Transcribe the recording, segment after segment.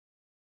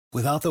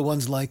Without the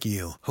ones like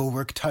you, who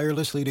work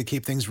tirelessly to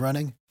keep things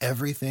running,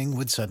 everything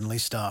would suddenly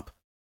stop.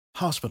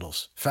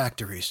 Hospitals,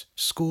 factories,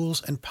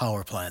 schools, and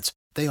power plants,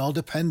 they all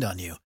depend on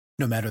you.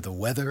 No matter the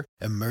weather,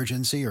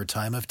 emergency, or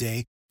time of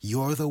day,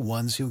 you're the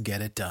ones who get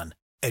it done.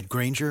 At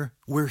Grainger,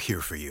 we're here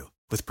for you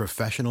with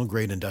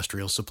professional-grade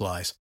industrial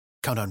supplies.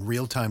 Count on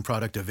real-time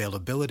product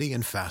availability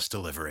and fast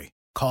delivery.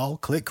 Call,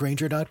 click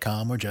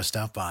Grainger.com, or just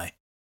stop by.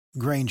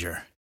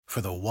 Grainger, for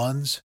the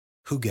ones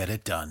who get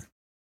it done.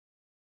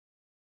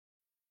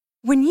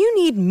 When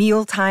you need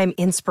mealtime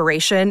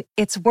inspiration,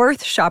 it's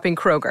worth shopping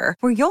Kroger,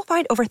 where you'll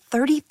find over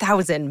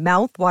 30,000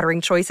 mouth-watering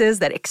choices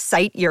that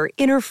excite your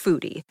inner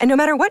foodie. And no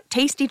matter what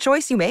tasty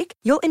choice you make,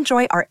 you'll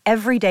enjoy our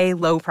everyday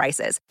low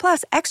prices,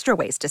 plus extra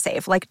ways to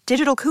save, like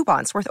digital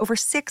coupons worth over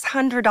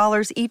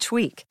 $600 each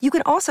week. You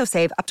can also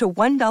save up to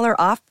 $1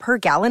 off per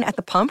gallon at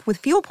the pump with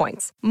fuel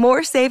points.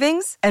 More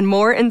savings and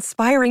more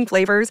inspiring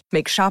flavors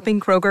make shopping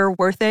Kroger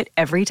worth it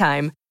every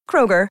time.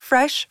 Kroger,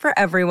 fresh for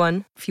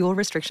everyone. Fuel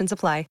restrictions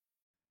apply.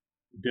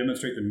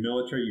 Demonstrate the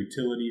military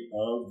utility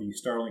of the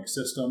Starlink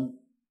system.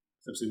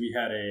 Essentially, we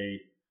had a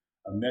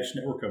mesh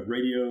network of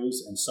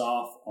radios and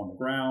SOF on the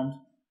ground.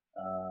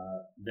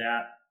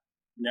 That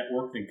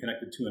network then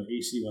connected to an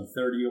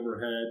AC-130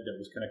 overhead that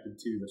was connected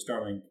to the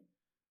Starlink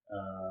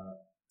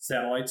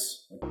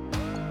satellites.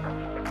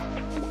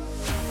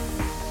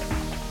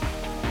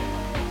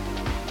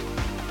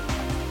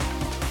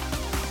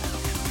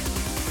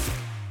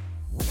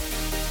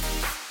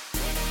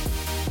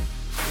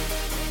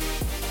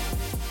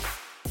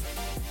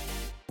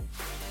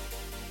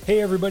 Hey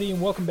everybody,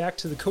 and welcome back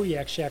to the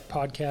Kodiak Shack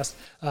podcast.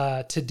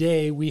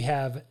 Today we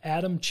have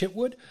Adam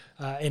Chitwood,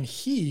 and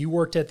he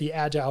worked at the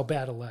Agile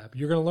Battle Lab.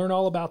 You're going to learn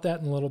all about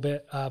that in a little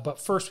bit, but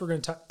first we're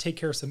going to take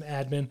care of some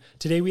admin.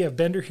 Today we have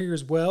Bender here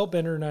as well.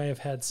 Bender and I have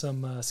had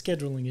some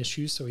scheduling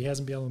issues, so he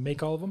hasn't been able to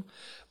make all of them.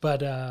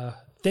 But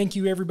thank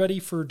you everybody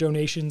for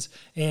donations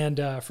and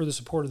for the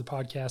support of the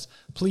podcast.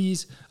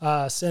 Please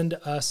send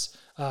us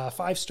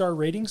 5-star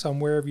ratings on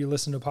wherever you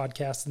listen to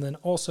podcasts. And then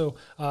also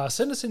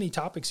send us any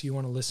topics you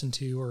want to listen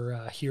to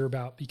or hear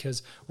about,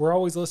 because we're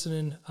always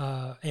listening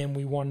and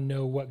we want to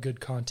know what good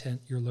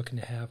content you're looking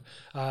to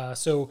have.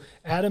 So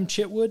Adam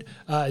Chitwood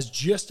is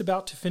just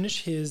about to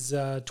finish his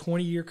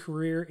 20-year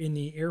career in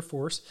the Air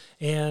Force.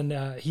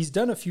 And he's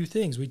done a few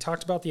things. We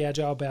talked about the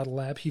Agile Battle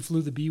Lab. He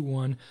flew the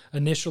B-1.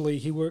 Initially,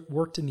 he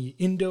worked in the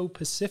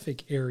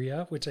Indo-Pacific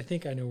area, which I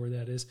think I know where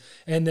that is.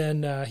 And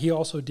then he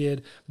also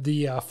did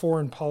the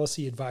Foreign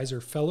Policy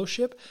Advisor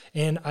Fellowship,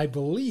 and I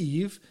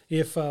believe,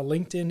 if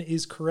LinkedIn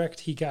is correct,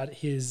 he got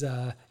his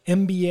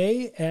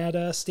MBA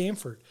at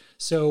Stanford.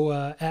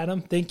 So,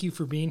 Adam, thank you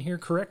for being here.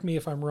 Correct me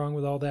if I'm wrong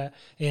with all that,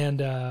 and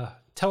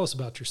tell us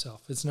about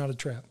yourself. It's not a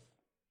trap.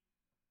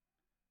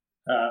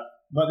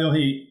 But the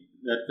only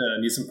that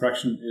needs some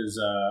correction is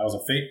I was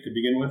a fake to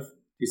begin with,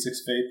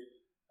 T6 fake,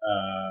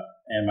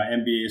 and my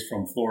MBA is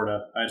from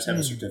Florida. I just have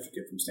a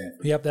certificate from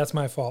Stanford. Yep, that's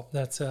my fault.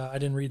 That's I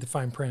didn't read the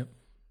fine print.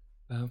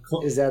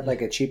 Is that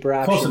like a cheaper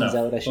option? Is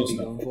that what I should be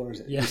going for? Is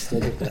it, yeah. Still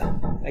get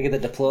I get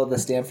the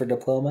Stanford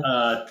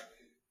diploma?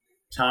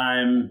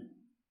 Time.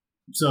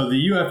 So the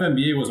UF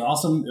MBA was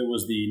awesome. It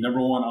was the number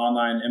one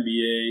online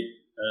MBA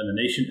in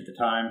the nation at the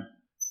time.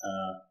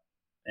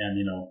 And,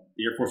 you know,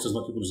 the Air Force doesn't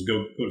let people just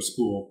go to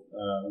school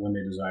when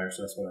they desire.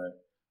 So that's what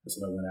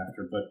I went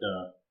after. But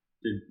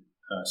did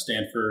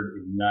Stanford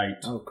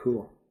Ignite. Oh,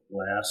 cool.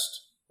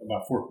 Last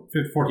about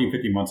 14,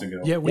 15 months ago.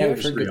 Yeah, we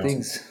heard good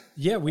things.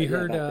 Yeah, we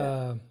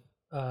heard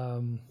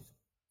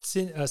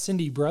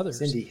Cindy Brothers.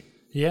 Cindy.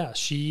 Yeah,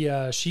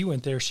 she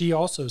went there. She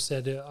also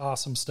said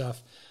awesome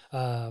stuff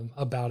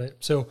about it.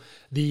 So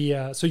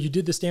so you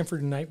did the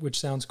Stanford Ignite, which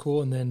sounds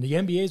cool, and then the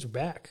MBAs are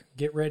back.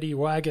 Get ready.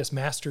 Well, I guess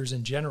masters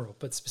in general,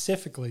 but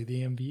specifically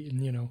the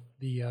MBA, you know,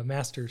 the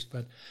masters.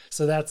 But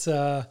so that's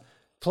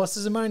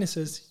pluses and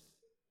minuses.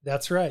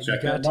 That's right.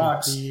 Check you got that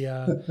box.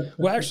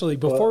 Well, actually,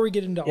 before we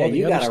get into all the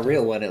you other got a stuff,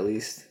 real one at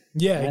least.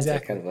 Yeah, That's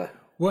exactly. Kind of a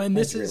well, and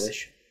this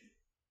real-ish.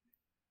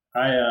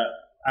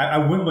 I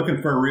went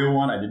looking for a real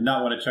one. I did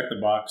not want to check the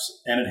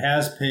box, and it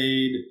has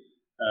paid,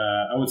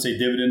 I would say,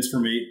 dividends for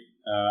me.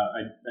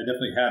 I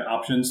definitely had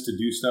options to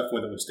do stuff,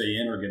 whether it would stay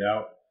in or get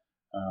out.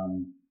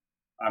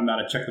 I'm not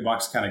a check the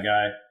box kind of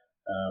guy,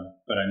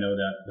 but I know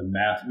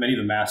that many of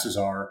the masters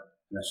are,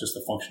 and that's just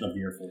the function of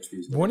the Air Force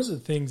these days. One of the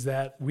things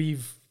that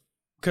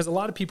because a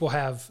lot of people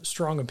have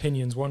strong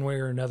opinions one way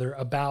or another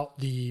about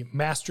the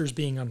masters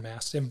being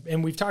unmasked.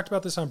 And we've talked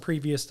about this on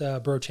previous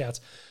bro chats,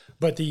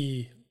 but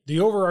the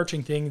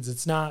overarching thing is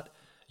it's not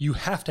you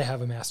have to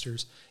have a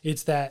master's.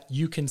 It's that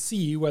you can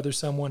see whether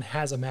someone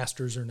has a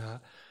master's or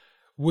not.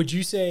 Would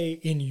you say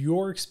in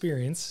your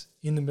experience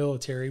in the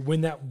military,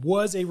 when that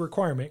was a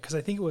requirement, because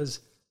I think it was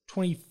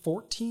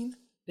 2014,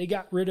 they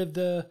got rid of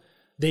they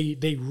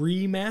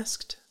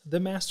remasked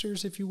the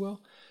masters, if you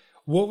will.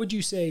 What would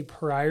you say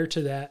prior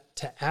to that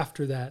to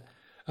after that?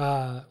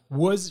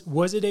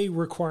 Was it a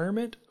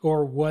requirement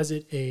or was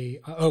it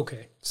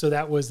okay? So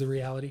that was the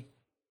reality.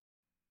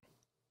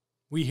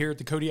 We here at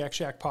the Kodiak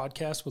Shack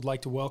podcast would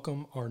like to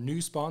welcome our new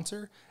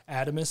sponsor,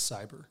 Adamus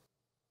Cyber.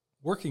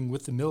 Working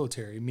with the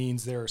military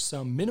means there are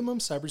some minimum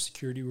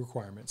cybersecurity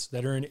requirements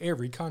that are in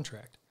every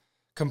contract.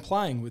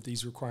 Complying with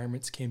these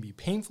requirements can be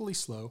painfully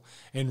slow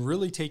and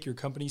really take your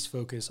company's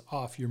focus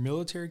off your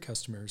military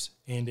customers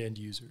and end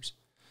users.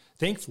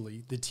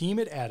 Thankfully, the team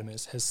at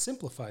Adamus has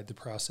simplified the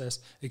process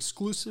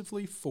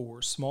exclusively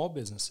for small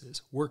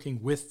businesses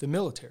working with the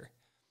military.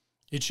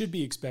 It should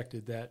be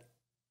expected that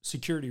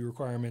security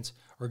requirements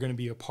are going to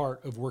be a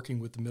part of working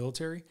with the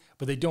military,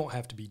 but they don't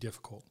have to be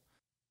difficult.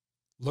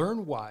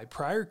 Learn why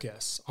prior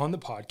guests on the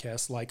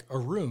podcast like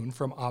Arun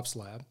from Ops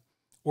Lab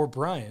or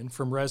Brian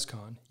from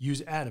ResCon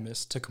use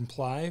Adamus to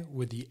comply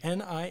with the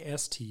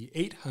NIST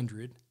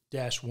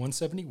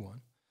 800-171,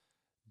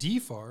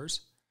 DFARS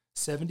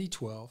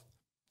 7012,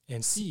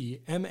 and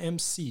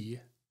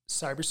CMMC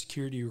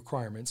cybersecurity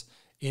requirements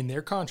in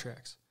their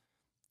contracts.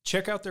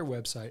 Check out their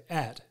website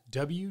at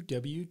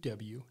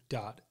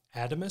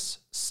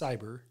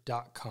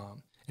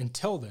www.adamuscyber.com and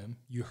tell them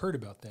you heard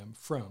about them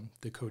from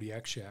the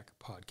Kodiak Shack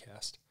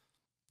podcast.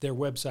 Their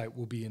website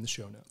will be in the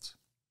show notes.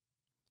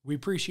 We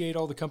appreciate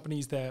all the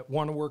companies that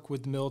want to work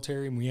with the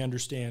military, and we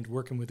understand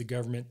working with the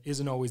government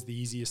isn't always the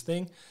easiest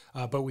thing,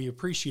 but we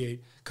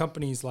appreciate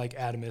companies like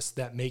Adamus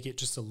that make it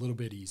just a little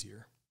bit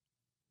easier.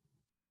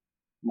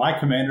 My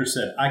commander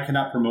said, I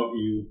cannot promote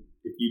you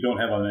if you don't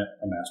have a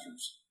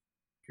master's,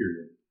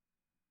 period.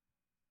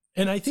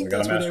 And I think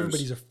that's what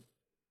everybody's...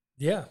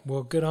 Yeah,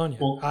 well, good on you.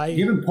 Well,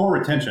 given poor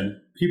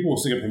retention, people will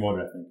still get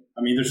promoted, I think.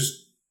 I mean,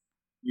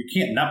 you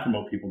can't not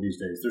promote people these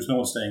days. There's no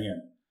one staying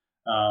in.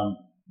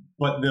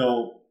 But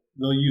they'll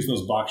use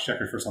those box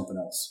checkers for something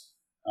else.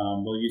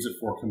 They'll use it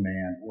for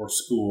command or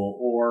school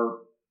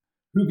or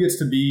who gets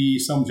to be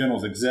some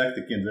general's exec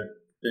that can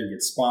then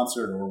get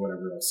sponsored or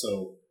whatever else.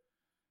 So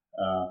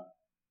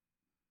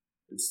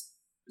it's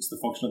the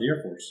function of the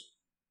Air Force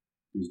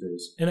these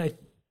days. And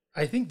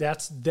I think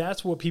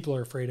that's what people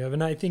are afraid of.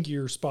 And I think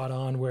you're spot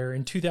on where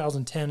in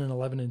 2010 and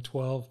 11 and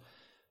 12,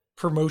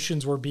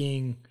 promotions were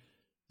being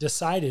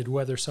decided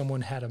whether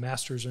someone had a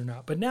master's or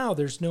not. But now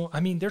they're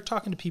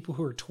talking to people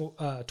who are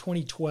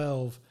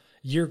 2012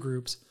 year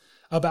groups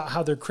about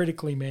how they're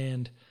critically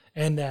manned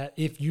and that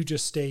if you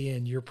just stay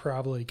in, you're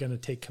probably going to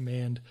take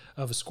command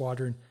of a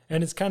squadron.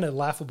 And it's kind of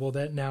laughable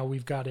that now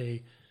we've got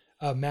a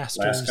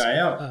master's. Last guy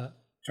out.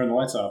 Turn the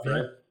lights off,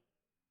 right?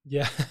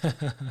 Yeah.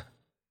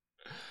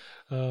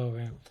 Oh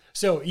man.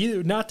 So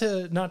either not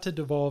to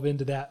devolve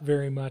into that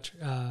very much,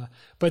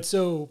 but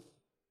so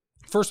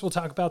first we'll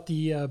talk about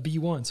the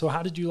B-1. So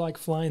how did you like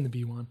flying the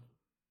B-1?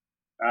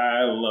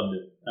 I loved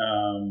it.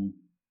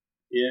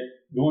 It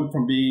going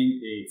from being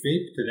a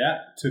FAPE to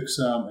that took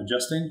some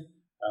adjusting,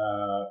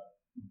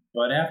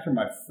 but after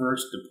my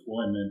first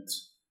deployment,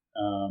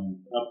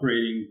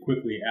 upgrading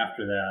quickly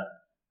after that,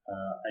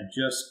 I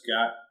just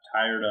got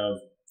tired of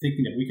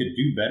thinking that we could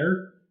do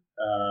better.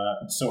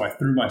 So I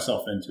threw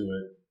myself into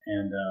it,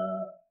 and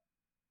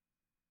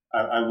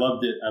I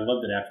loved it. I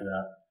loved it after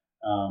that.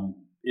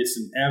 It's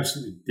an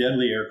absolutely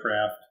deadly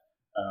aircraft.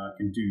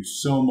 Can do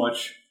so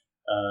much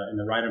in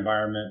the right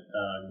environment.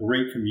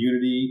 Great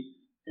community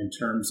in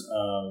terms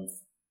of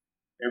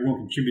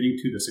everyone contributing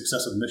to the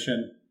success of the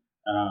mission.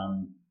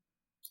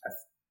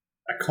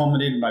 I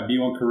culminated my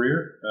B-1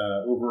 career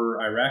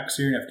over Iraq,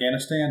 Syria, and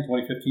Afghanistan,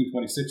 2015,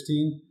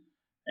 2016,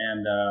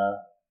 and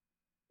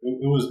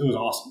it was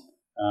awesome.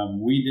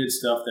 We did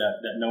stuff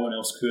that no one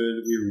else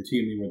could. We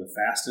routinely were the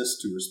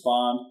fastest to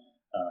respond,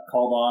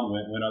 called on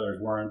when others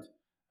weren't.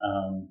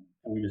 And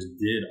we just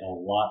did a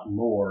lot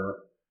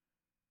more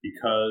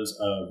because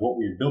of what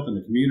we had built in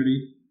the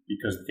community,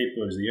 because of the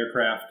capabilities of the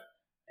aircraft,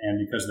 and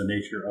because of the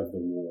nature of the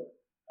war.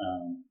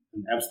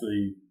 An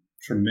absolutely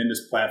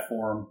tremendous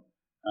platform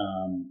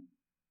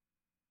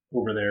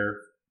over there.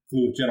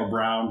 Flew with General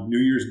Brown, New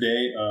Year's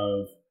Day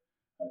of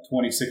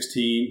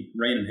 2016,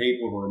 rain and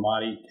hate over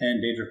Ramadi,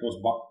 10 danger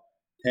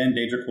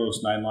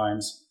close 9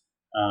 lines,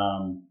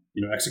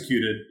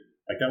 executed.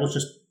 Like that was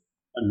just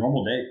a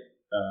normal day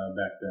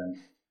back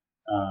then.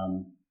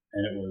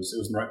 And it was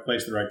in the right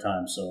place at the right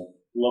time. So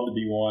love the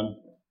B-1,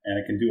 and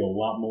it can do a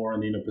lot more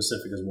in the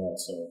Indo-Pacific as well.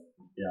 So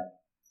yeah.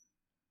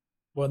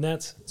 Well, and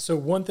that's so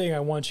one thing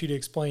I want you to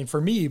explain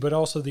for me, but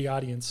also the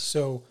audience.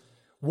 So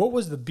what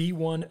was the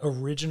B-1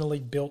 originally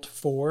built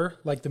for?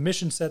 Like the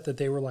mission set that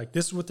they were like,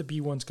 this is what the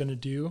B-1's going to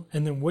do.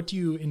 And then what do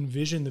you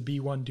envision the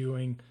B-1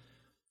 doing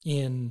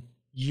in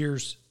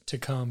years to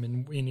come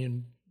and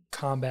in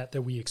combat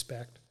that we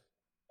expect?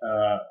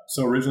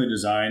 So originally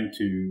designed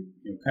to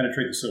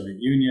penetrate the Soviet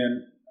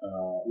Union,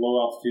 low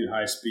altitude,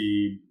 high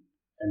speed,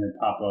 and then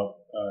pop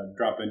up,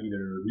 drop in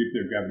either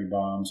nuclear gravity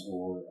bombs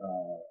or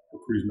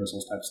cruise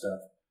missiles type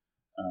stuff,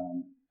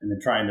 and then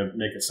trying to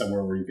make it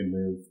somewhere where you can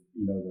live,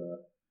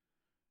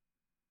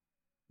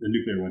 the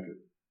nuclear winter.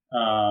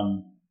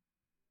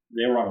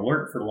 They were on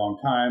alert for a long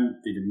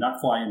time. They did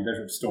not fly in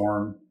Desert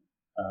Storm,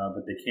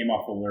 but they came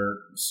off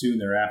alert soon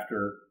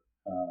thereafter.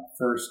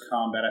 First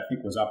combat, I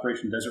think, was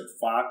Operation Desert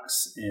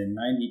Fox in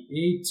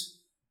 '98.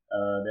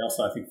 They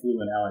also, I think,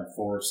 flew an Allied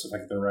force, if I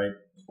get the right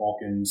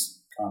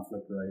Balkans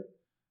conflict right.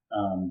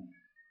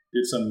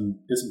 Did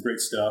some great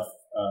stuff.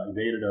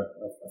 evaded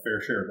a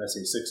fair share of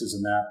SA-6s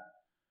in that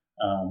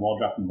while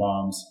dropping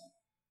bombs.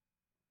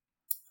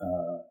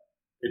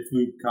 It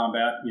flew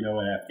combat, in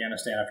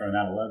Afghanistan after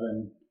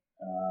 9/11.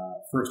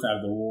 First night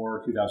of the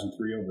war,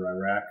 2003, over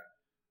Iraq.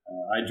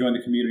 I joined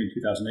the community in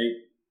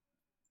 2008.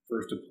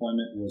 First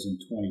deployment was in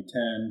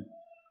 2010.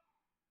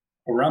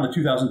 Around the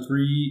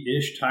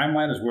 2003-ish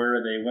timeline is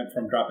where they went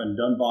from dropping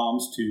Dun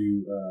bombs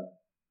to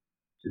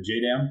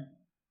JDAM.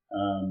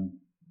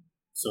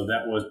 So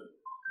that was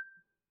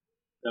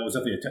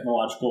definitely a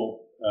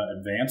technological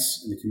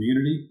advance in the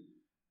community.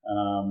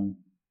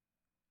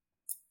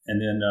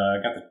 And then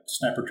I got the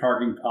sniper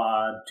targeting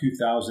pod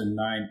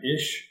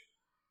 2009-ish.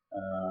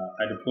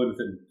 I deployed with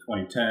it in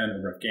 2010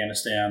 over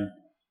Afghanistan.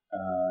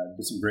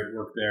 Did some great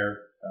work there.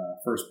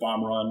 First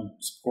bomb run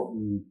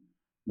supporting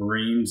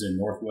Marines in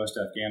northwest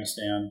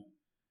Afghanistan.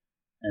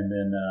 And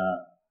then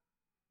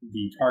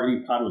the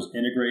targeting pod was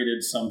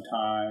integrated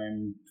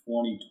sometime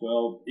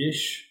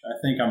 2012-ish. I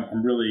think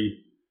I'm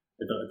really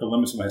at the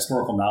limits of my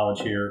historical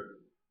knowledge here.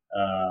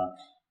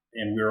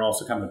 And we were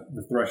also kind of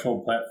the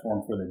threshold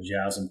platform for the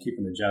JASM,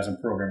 keeping the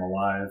JASM program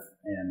alive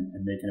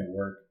and making it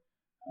work.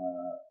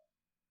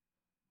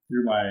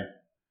 Through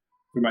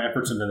my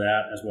efforts into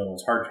that, as well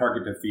as hard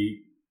target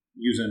defeat,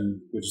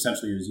 which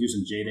essentially is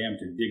using JDAM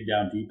to dig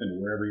down deep into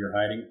wherever you're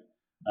hiding.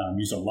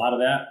 Used a lot of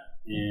that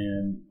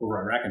over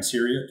Iraq and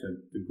Syria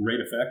to great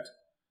effect.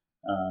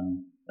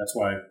 That's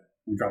why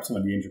we dropped some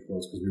of the Danger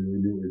Close, because we really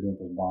knew what we were doing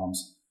with those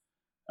bombs.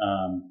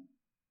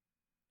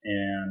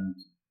 And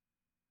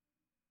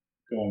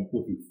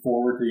looking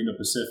forward to the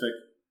Indo-Pacific,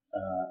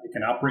 it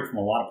can operate from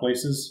a lot of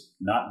places,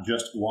 not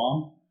just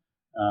Guam.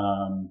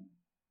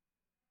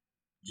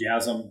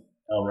 JASM,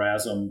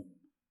 LRASM,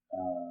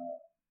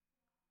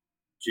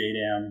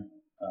 JDAM,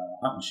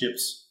 hunting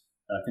ships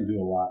can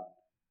do a lot.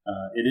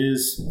 It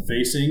is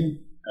facing,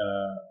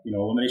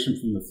 elimination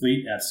from the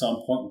fleet at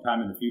some point in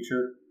time in the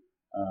future.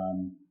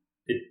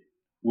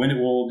 When it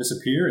will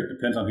disappear, it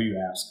depends on who you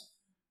ask.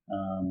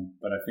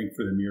 But I think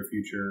for the near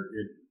future,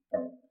 it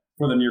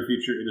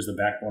is the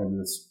backbone of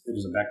this. It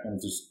is a backbone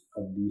of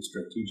the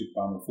strategic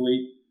bomber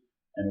fleet,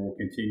 and it will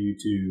continue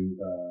to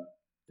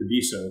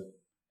be so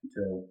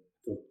until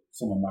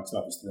someone knocks it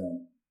off his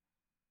throne,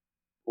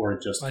 or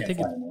it just can't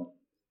fly anymore.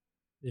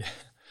 Yeah,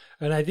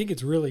 and I think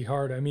it's really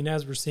hard. I mean,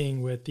 as we're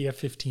seeing with the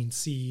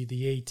F-15C,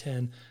 the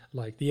A-10,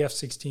 like the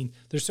F-16,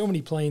 there's so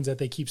many planes that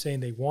they keep saying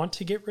they want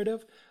to get rid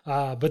of,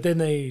 but then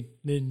they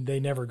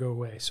never go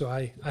away. So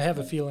I have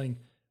a feeling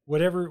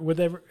whatever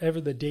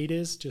the date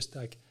is, just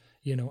like,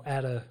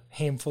 add a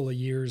handful of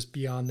years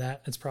beyond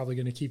that, it's probably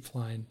going to keep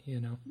flying,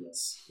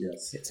 Yes.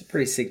 It's a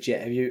pretty sick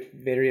jet. Have you,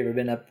 Vader, ever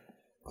been up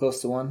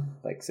close to one,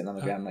 like sitting on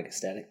the ground like a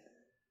static?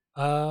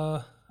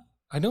 I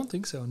don't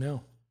think so,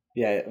 no.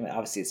 Yeah, I mean,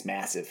 obviously it's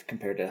massive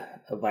compared to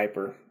a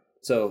Viper.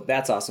 So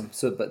that's awesome.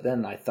 So, but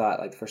then I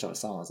thought, like, the first time I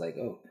saw it, I was like,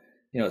 oh,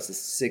 it's a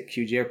sick,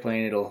 huge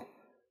airplane. It'll,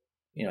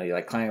 you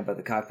like climb up at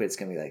the cockpit. It's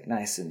going to be like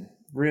nice and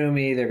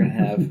roomy. They're going to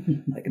have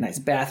like a nice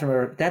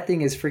bathroom. That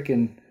thing is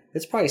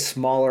it's probably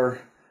smaller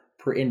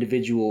per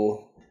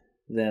individual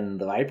than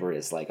the Viper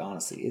is. Like,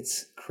 honestly,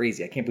 it's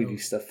crazy. I can't believe you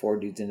stuffed 4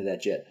 dudes into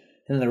that jet.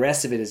 And then the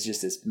rest of it is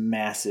just this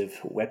massive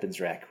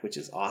weapons rack, which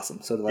is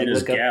awesome. So to like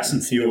look up gas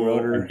and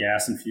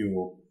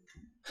fuel.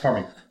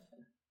 Pardon me.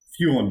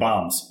 Fuel and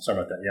bombs. Sorry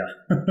about that.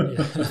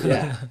 Yeah.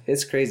 Yeah.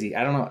 It's crazy.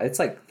 I don't know. It's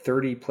like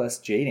 30 plus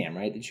JDAM,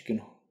 right? That you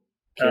can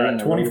carry.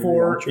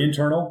 24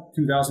 internal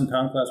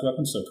 2,000-pound class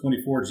weapons. So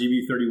 24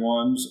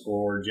 GB-31s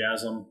or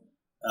JASM.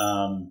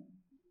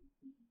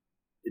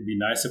 It'd be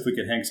nice if we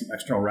could hang some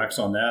external racks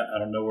on that. I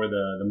don't know where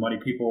the money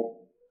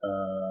people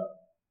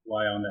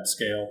lie on that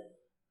scale.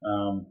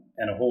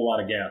 And a whole lot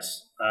of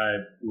gas. I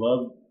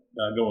love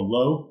going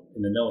low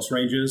in the Nellis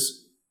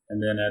ranges,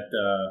 and then at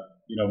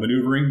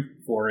maneuvering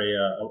for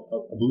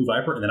a Blue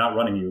Viper, and then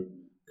outrunning you,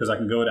 because I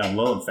can go down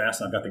low and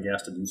fast, and I've got the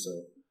gas to do so,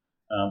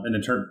 and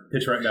then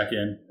pitch right back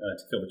in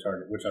to kill the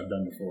target, which I've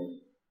done before.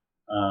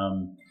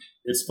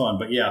 It's fun,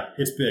 but yeah,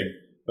 it's big.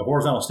 The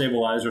horizontal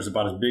stabilizer is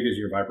about as big as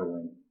your Viper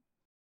wing.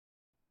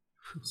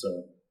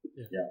 So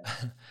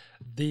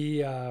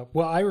yeah.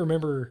 I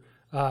remember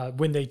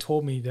when they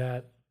told me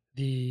that.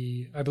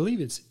 I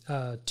believe it's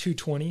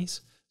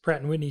 220s,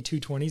 Pratt & Whitney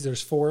 220s.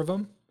 There's 4 of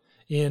them.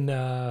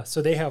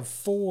 So they have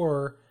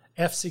 4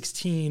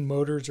 F-16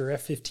 motors or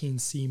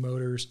F-15C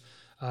motors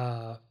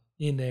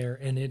in there,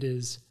 and it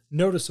is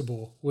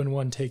noticeable when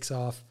one takes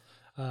off.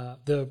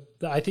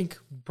 I think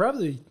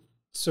probably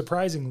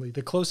surprisingly,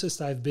 the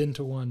closest I've been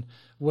to one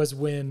was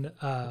when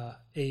a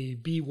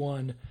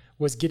B-1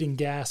 was getting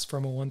gas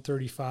from a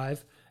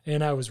 135,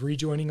 and I was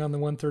rejoining on the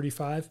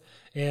 135,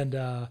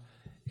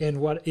 and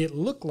what it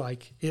looked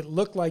like the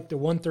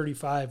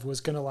 135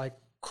 was going to like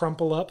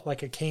crumple up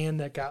like a can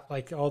that got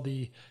like all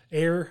the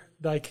air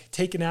like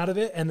taken out of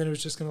it. And then it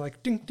was just going to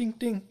like ding, ding,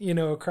 ding,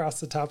 across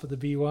the top of the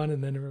B1.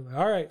 And then we're like,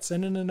 all right,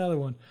 send in another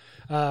one.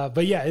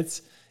 But yeah,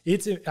 it's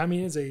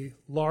a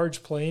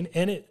large plane,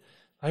 and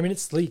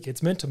it's sleek.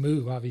 It's meant to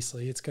move.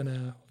 Obviously it's going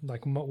to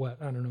like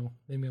I don't know,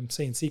 maybe I'm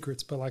saying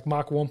secrets, but like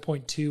Mach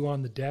 1.2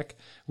 on the deck,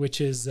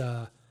 which is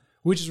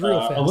which is real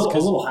fast. A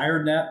little higher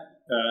than that.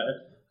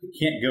 It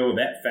can't go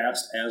that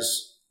fast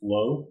as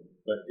low,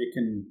 but it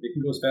can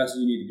go as fast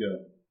as you need to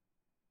go.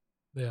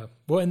 Yeah.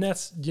 Well, and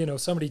that's,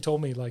 somebody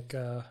told me like,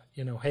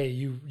 hey,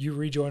 you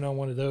rejoin on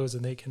one of those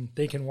and they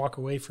can walk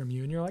away from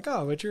you, and you're like,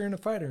 oh, but you're in a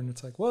fighter. And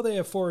it's like, well, they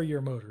have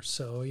 4-year motors.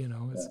 So,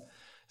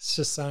 it's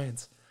just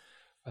science.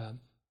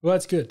 Well,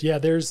 that's good. Yeah.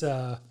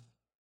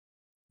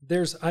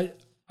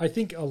 I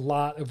think a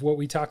lot of what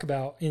we talk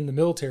about in the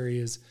military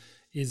is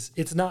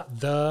it's not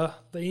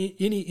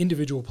any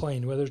individual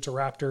plane, whether it's a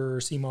Raptor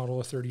or C model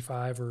or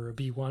 35 or a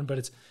B1,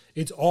 but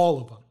it's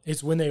all of them.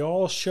 It's when they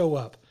all show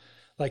up.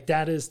 Like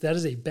that is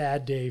a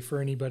bad day for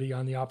anybody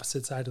on the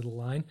opposite side of the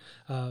line.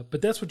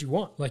 But that's what you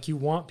want. Like you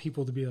want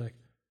people to be like,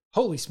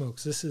 holy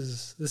smokes, this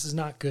is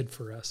not good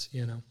for us,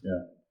 Yeah.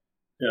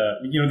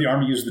 The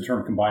Army uses the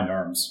term combined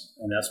arms,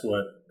 and that's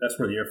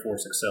where the Air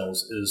Force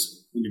excels,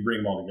 is when you bring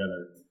them all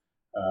together.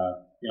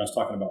 I was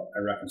talking about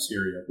Iraq and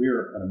Syria. We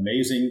are an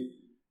amazing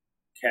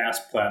CAS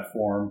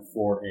platform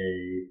for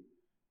a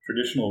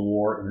traditional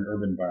war in an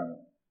urban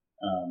environment.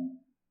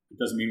 It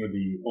doesn't mean we're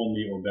the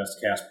only or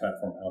best CAS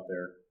platform out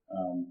there,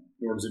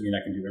 nor does it mean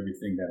I can do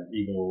everything that an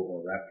Eagle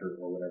or Raptor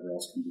or whatever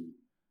else can do.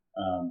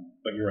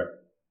 But you're right.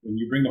 When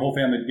you bring the whole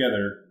family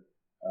together,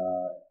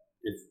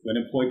 when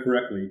employed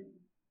correctly,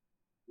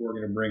 we're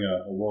going to bring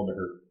a world of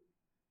hurt.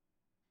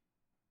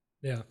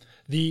 Yeah.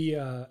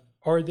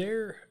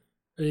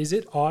 Is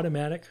it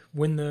automatic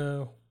when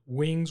the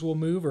wings will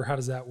move, or how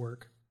does that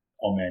work?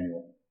 All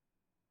manual.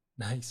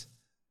 Nice.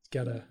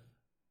 Gotta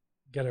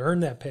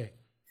earn that pay.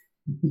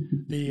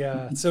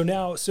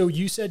 So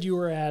you said you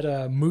were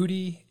at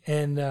Moody,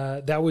 and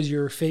that was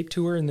your FAPE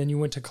tour, and then you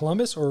went to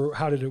Columbus, or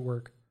how did it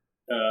work?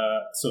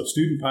 So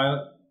student pilot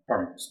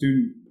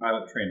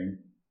training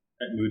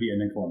at Moody and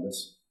then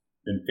Columbus,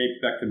 then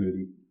FAPE back to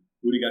Moody.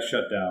 Moody got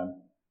shut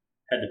down.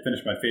 Had to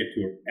finish my FAPE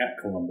tour at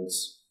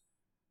Columbus.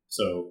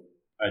 So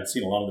I'd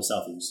seen a lot of the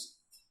Southeast.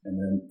 And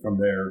then from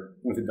there,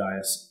 went to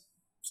Dias,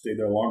 stayed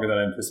there longer than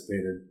I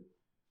anticipated.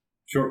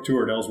 Short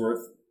tour at Ellsworth,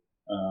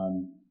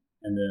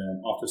 and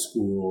then off to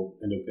school,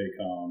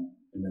 Indo-PACOM,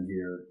 and then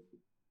here.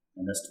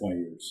 And that's 20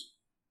 years.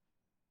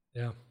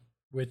 Yeah.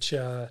 Which,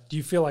 do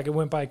you feel like it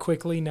went by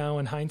quickly now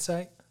in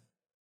hindsight?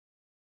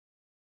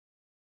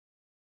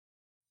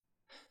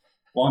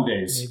 Long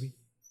days. Maybe.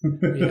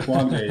 Yeah.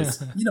 Long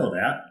days. You know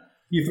that.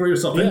 You throw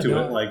yourself into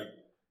it. Like,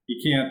 you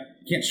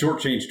can't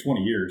shortchange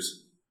 20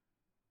 years.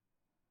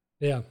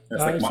 Yeah.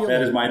 That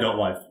is my adult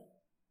life.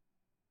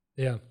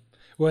 Yeah.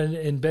 Well,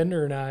 and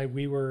Bender and I,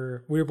 we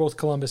were both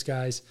Columbus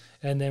guys,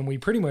 and then we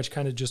pretty much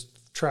kind of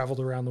just traveled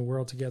around the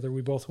world together.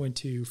 We both went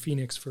to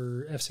Phoenix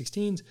for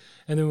F-16s,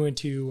 and then we went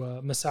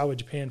to Misawa,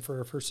 Japan for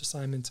our first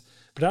assignments.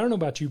 But I don't know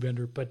about you,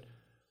 Bender, but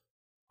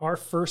our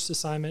first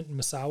assignment in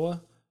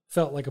Misawa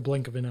felt like a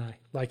blink of an eye.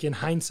 Like in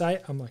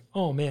hindsight, I'm like,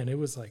 oh man, it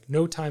was like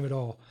no time at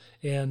all.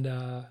 And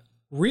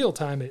real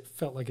time, it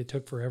felt like it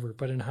took forever.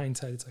 But in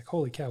hindsight, it's like,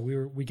 holy cow,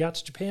 we got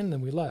to Japan and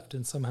then we left,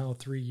 and somehow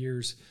 3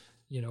 years,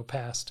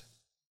 passed.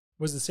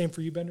 Was it the same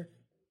for you, Bender?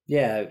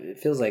 Yeah, it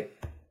feels like,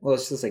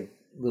 it's just like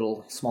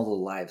small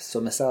little lives. So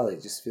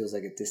Misawa just feels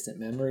like a distant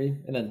memory.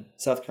 And then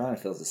South Carolina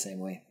feels the same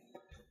way.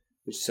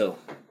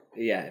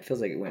 It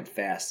feels like it went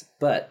fast.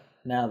 But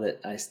now that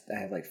I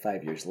have like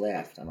 5 years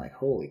left, I'm like,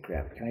 holy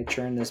crap, can I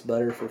churn this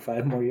butter for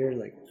 5 more years?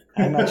 Like,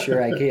 I'm not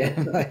sure I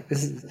can. Like,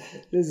 this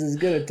is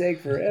going to take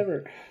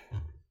forever.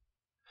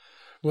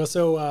 Well,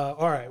 so,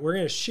 all right, we're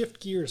going to shift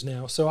gears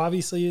now. So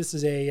obviously this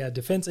is a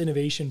defense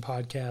innovation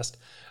podcast.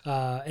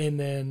 And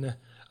then,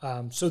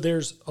 so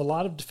there's a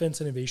lot of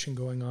defense innovation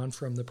going on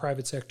from the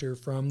private sector,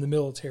 from the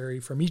military,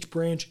 from each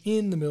branch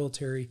in the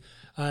military.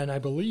 And I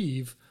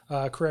believe,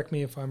 correct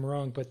me if I'm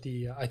wrong, but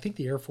I think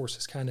the Air Force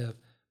is kind of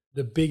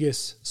the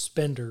biggest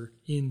spender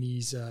in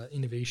these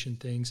innovation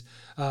things.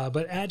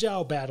 But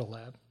Agile Battle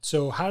Lab.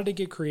 So how did it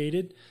get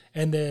created?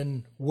 And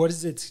then what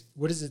is its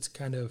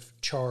kind of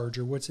charge,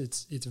 or what's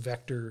its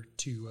vector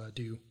to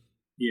do?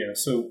 Yeah,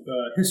 so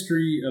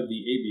history of the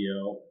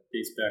ABL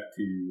dates back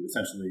to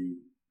essentially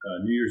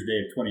New Year's Day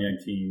of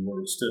 2019,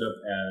 where it stood up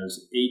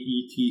as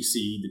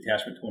AETC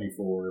Detachment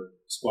 24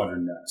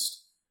 Squadron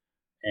Next.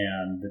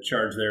 And the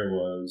charge there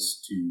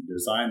was to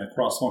design the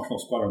cross-functional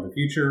squadron of the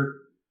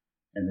future,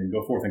 and then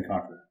go forth and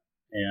conquer.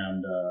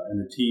 And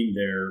the team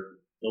there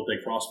built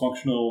a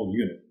cross-functional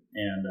unit,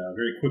 and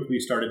very quickly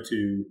started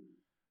to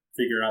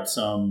figure out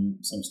some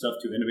stuff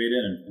to innovate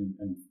in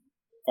and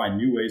find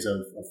new ways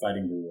of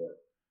fighting the war.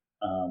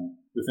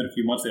 Within a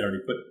few months, they'd already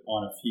put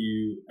on a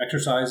few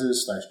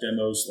exercises /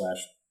 demos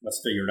 /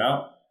 let's figure it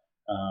out.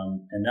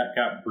 And that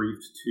got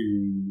briefed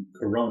to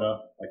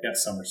Corona, like that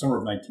summer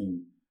of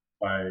 19,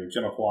 by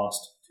General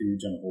Quast to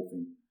General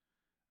Holstein.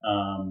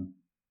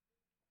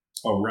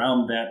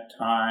 Around that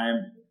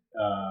time,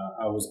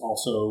 I was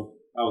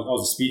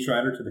a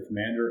speechwriter to the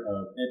commander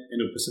of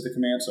Indo-Pacific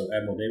Command, so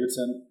Admiral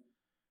Davidson.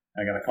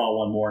 I got a call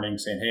one morning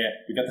saying, "Hey,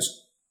 we got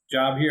this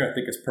job here. I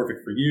think it's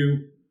perfect for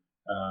you."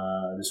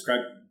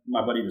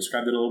 My buddy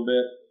described it a little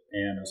bit,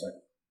 and I was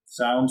like,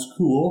 "Sounds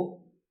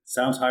cool.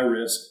 Sounds high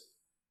risk,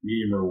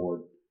 medium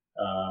reward."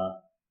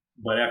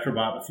 but after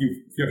about a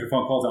few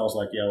phone calls, I was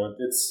like, yeah, well,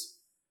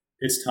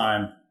 it's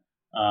time.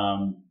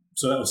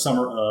 So that was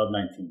summer of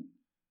 19.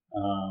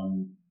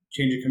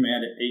 Change of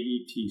command at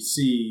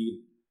AETC.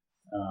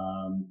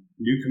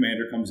 New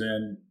commander comes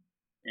in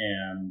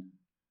and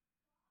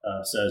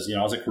says,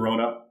 I was at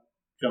Corona.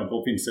 John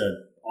Goldfein said,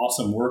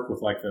 awesome work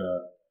with like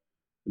the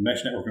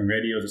mesh networking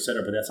radios, et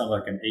cetera, but that sounds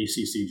like an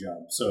ACC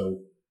job. So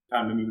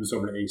time to move this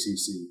over to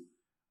ACC.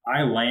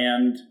 I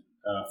land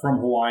from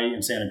Hawaii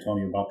in San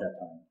Antonio about that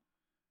time.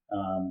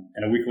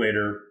 And a week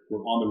later,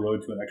 we're on the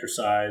road to an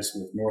exercise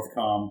with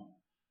Northcom,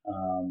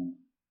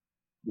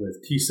 with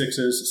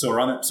T6s. So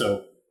around that,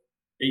 so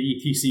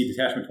AETC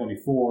Detachment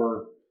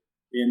 24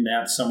 in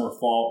that summer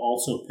fall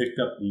also picked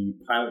up the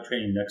pilot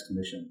training next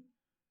mission.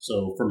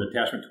 So from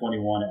Detachment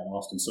 21 at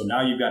Austin. So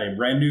now you've got a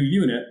brand new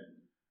unit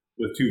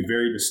with two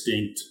very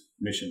distinct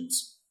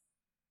missions.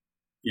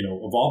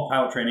 Evolve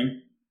pilot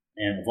training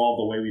and evolve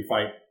the way we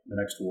fight the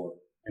next war,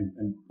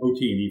 and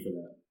OT&E for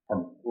that,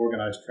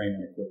 organize, train,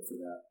 and equip for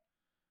that.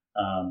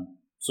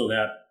 So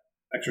that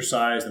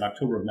exercise in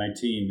October of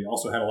 19, we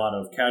also had a lot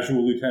of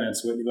casual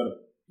lieutenants waiting to go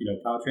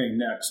to pilot training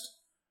next.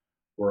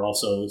 We're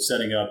also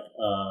setting up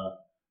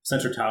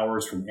sensor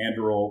towers from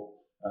Anduril,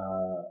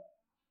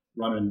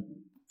 running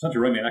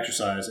that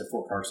exercise at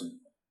Fort Carson,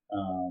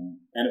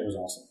 and it was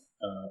awesome.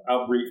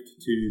 Outbriefed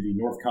to the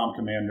Northcom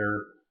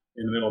commander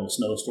in the middle of a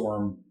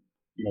snowstorm,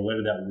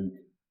 later that week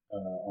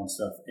on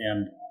stuff.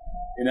 And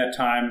in that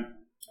time,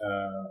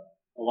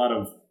 a lot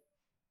of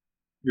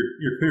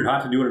you're cleared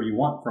hot to do whatever you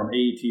want from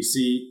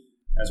AETC,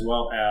 as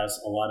well as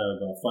a lot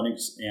of funding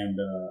and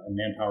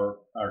manpower,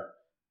 or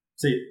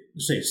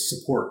say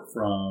support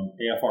from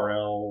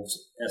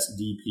AFRL's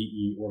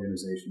SDPE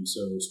organization.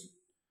 So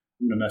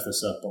I'm going to mess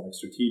this up, but like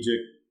strategic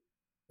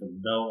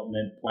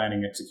development,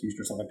 planning, execution,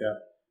 or something like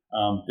that.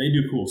 They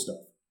do cool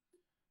stuff.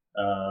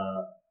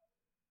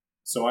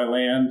 So I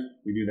land,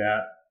 we do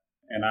that,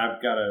 and I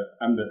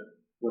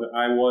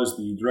was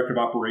the director of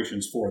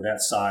operations for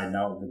that side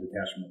now of the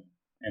detachment,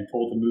 and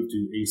told to move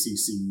to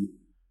ACC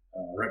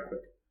right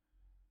quick.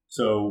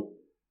 So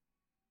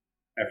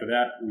after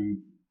that, we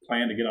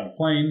plan to get on a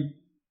plane,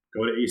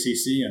 go to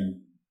ACC,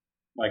 and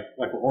like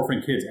we're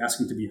orphan kids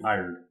asking to be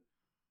hired,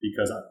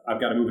 because I've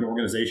got to move an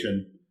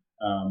organization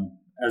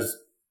as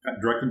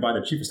directed by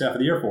the Chief of Staff of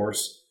the Air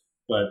Force,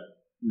 but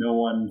no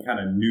one kind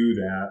of knew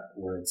that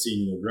or had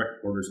seen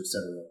direct orders, et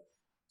cetera.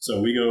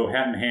 So we go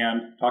hat in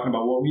hand talking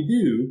about what we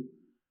do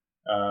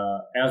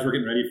as we're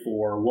getting ready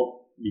for what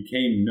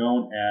became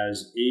known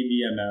as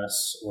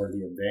ABMS, or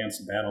the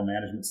Advanced Battle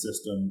Management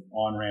System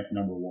on-ramp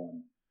number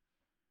 1,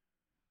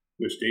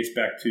 which dates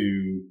back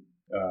to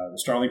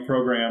the Starlink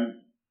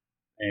program,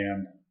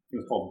 and it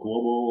was called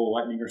Global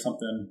Lightning or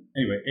something.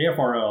 Anyway,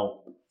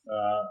 AFRL,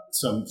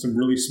 some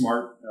really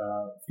smart,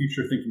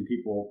 future-thinking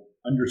people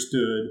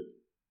understood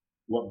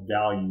what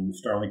value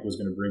Starlink was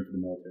going to bring to the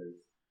military.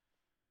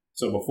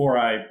 So before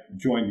I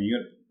joined the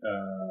unit,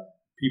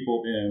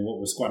 people in what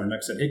was Squadron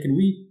X said, hey, can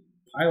we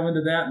pile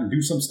into that and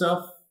do some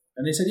stuff?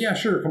 And they said, yeah,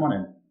 sure, come on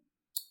in.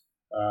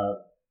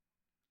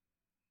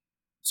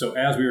 So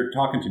as we were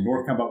talking to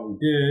Northcom about what we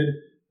did,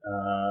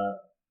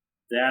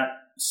 that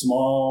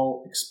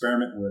small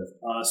experiment with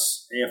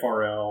us,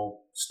 AFRL,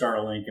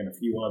 Starlink, and a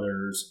few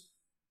others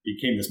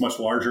became this much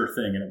larger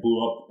thing, and it blew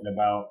up in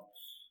about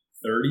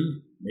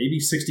 30, maybe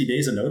 60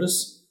 days of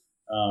notice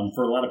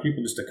for a lot of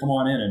people just to come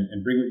on in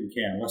and bring what you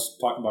can. Let's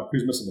talk about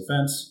cruise missile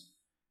defense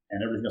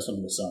and everything else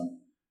under the sun.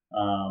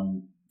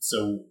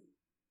 So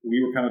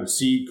we were kind of the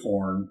seed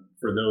corn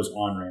for those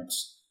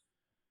on-ramps.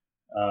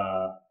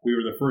 We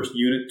were the first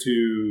unit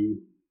to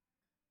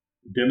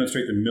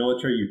demonstrate the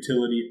military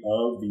utility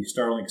of the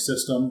Starlink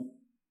system.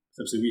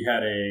 Essentially, we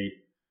had a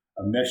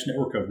mesh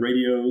network of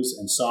radios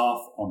and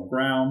SOF on the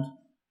ground.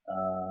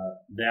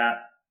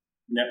 That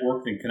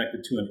network then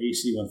connected to an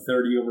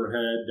AC-130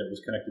 overhead that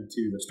was connected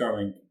to the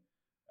Starlink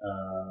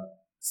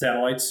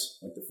satellites,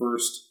 like the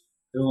first.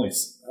 There was only,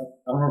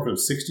 I don't know if it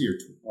was 60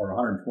 or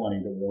 120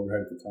 that were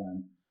overhead at the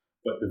time,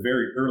 but the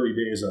very early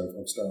days of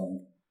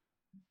Starlink.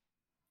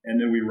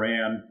 And then we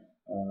ran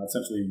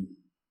essentially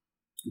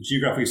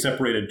geographically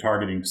separated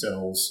targeting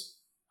cells,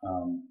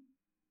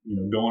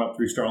 going up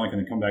through Starlink and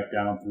then come back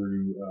down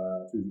through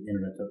the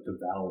internet to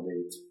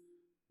validate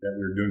that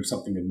we were doing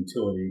something of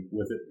utility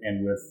with it,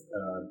 and with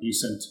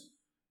decent,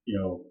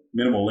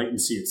 minimal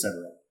latency, et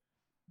cetera.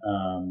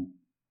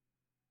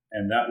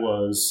 And that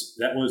was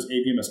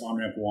ABMS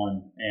on-ramp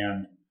 1,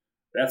 and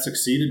that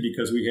succeeded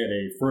because we had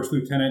a first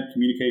lieutenant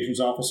communications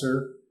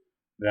officer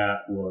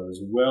that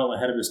was well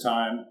ahead of his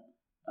time,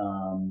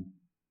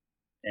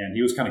 and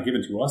he was kind of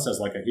given to us as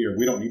like here,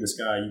 we don't need this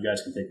guy, you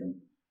guys can take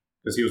him,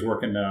 because he was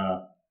working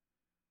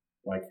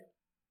like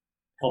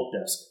help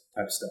desk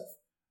type stuff.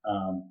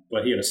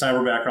 But he had a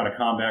cyber background, a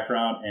comm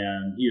background,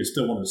 and he is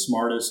still one of the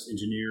smartest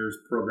engineers,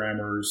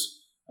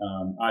 programmers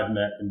I've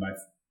met in my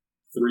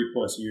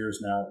 3+ years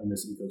now in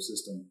this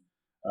ecosystem.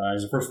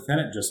 As a first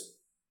lieutenant, just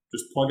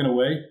plugging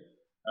away.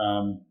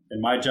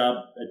 And my job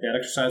at that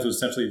exercise was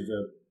essentially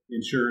to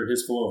ensure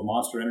his flow of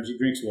Monster energy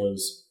drinks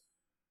was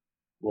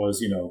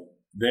was,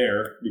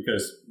 there,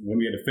 because when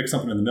we had to fix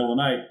something in the middle of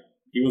the night,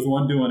 he was the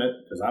one doing it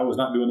because I was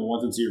not doing the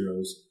ones and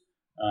zeros.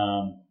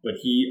 But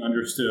he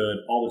understood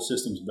all the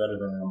systems better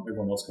than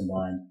everyone else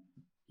combined.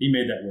 He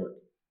made that work.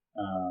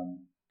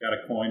 Got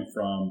a coin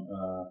from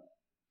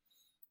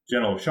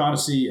General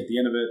O'Shaughnessy at the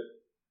end of it,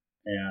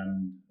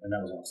 and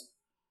that was awesome.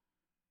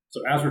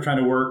 So as we're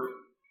trying to work,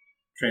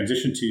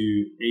 transition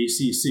to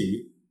ACC,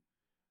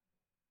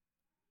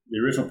 the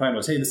original plan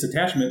was, hey, this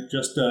attachment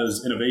just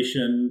does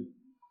innovation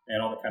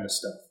and all that kind of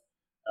stuff.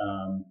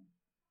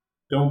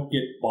 Don't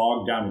get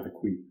bogged down with the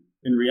queep.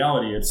 In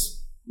reality,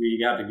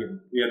 we had to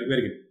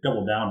get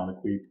double down on the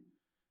queep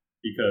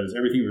because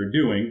everything we were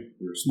doing,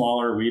 we were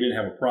smaller, we didn't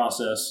have a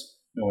process,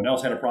 no one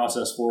else had a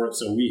process for it,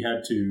 so we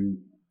had to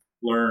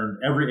learn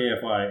every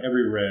AFI,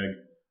 every reg,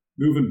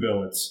 moving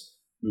billets,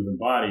 moving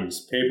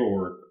bodies,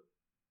 paperwork,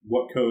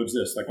 what codes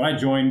this. Like when I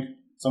joined,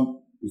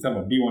 we thought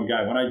I'm a B1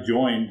 guy. When I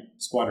joined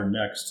Squadron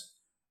Next,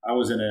 I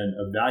was in an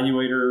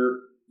evaluator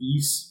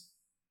East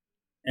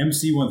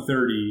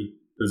MC-130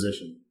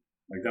 position.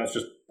 Like that's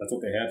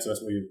what they had. So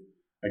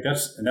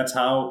that's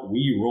how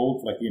we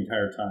rolled for like the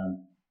entire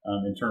time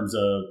in terms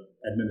of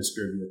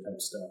administrative type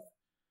stuff.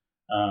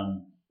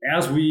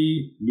 As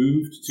we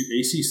moved to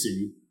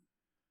ACC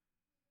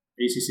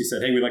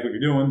said, hey, we like what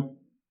you're doing.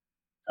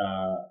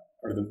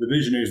 Or the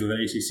visionaries within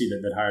ACC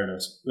that hired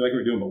us, we like what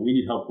you're doing, but we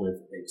need help with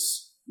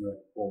ACE. We're like,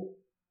 well,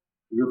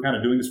 we were kind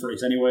of doing this for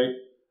ACE anyway.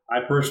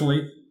 I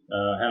personally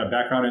had a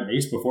background in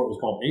ACE before it was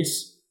called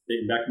ACE,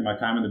 dating back to my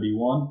time in the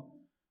B1.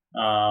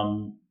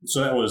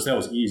 So that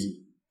was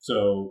easy.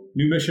 So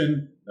new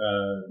mission,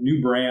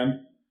 new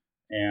brand,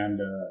 and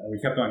we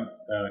kept on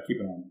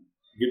keeping on.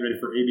 Getting ready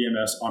for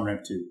ABMS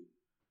on-ramp 2.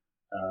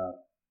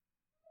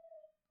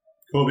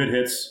 COVID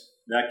hits.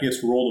 That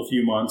gets rolled a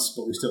few months,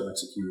 but we still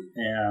execute.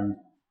 And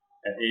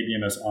at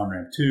ABMS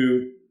on-ramp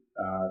 2,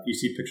 if you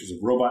see pictures of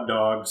robot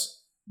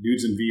dogs,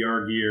 dudes in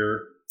VR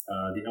gear,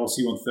 the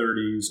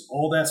LC-130s,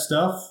 all that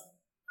stuff,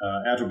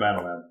 Agile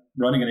Battle Lab.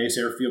 Running an ACE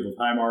airfield with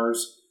HIMARS,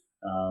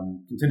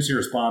 contingency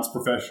response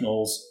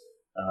professionals,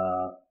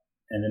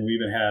 and then we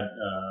even had,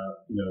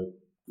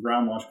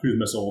 ground launch cruise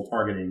missile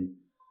targeting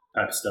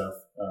type stuff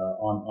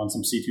on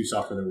some C2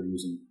 software that we're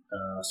using.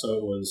 So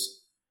it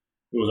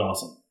was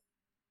awesome.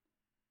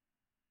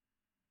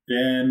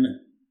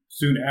 Then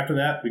soon after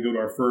that, we go to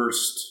our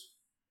first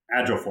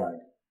Agile flag.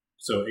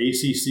 So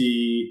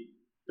ACC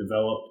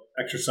developed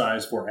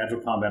exercise for Agile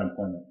combat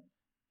employment.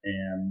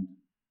 And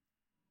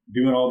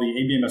doing all the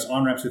ABMS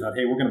on-ramps, we thought,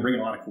 hey, we're going to bring in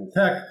a lot of cool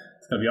tech.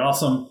 It's going to be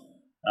awesome.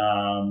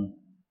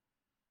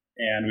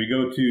 And we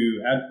go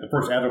to the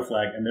first Agile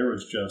flag, and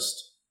there's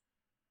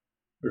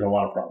a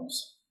lot of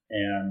problems.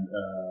 And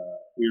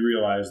we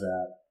realized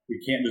that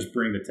we can't just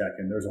bring the tech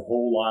in. There's a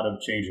whole lot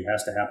of change that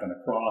has to happen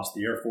across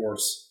the Air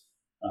Force.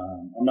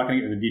 I'm not going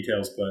to get into the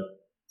details, but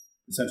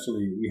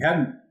essentially we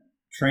hadn't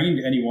trained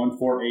anyone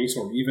for ACE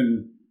or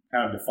even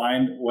kind of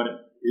defined what it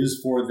is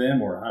for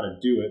them or how to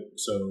do it.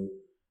 So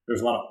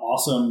there's a lot of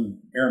awesome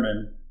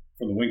airmen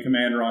from the wing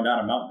commander on down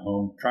to Mountain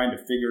Home trying to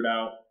figure it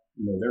out,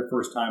 their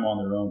first time on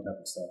their own type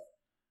of stuff.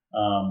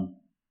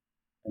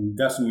 And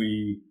that's when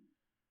we,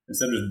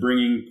 instead of just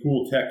bringing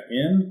cool tech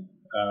in,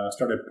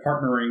 started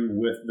partnering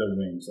with the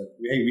wings. Like,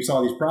 hey, we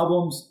saw these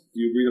problems.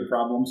 Do you agree with the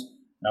problems?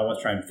 Now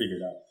let's try and figure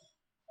it out.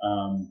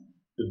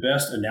 The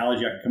best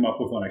analogy I could come up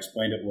with when I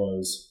explained it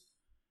was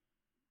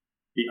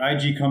the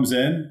IG comes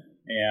in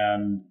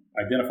and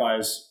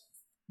identifies,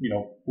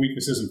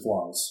 weaknesses and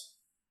flaws.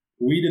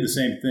 We did the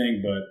same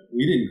thing, but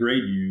we didn't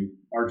grade you.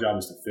 Our job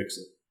is to fix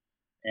it.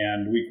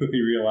 And we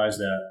quickly realized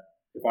that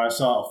if I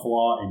saw a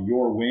flaw in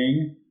your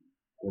wing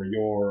or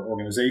your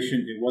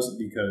organization, it wasn't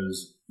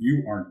because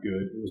you aren't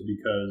good. It was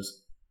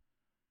because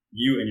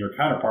you and your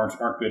counterparts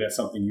aren't good at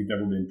something you've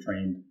never been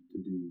trained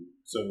to do.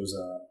 So it was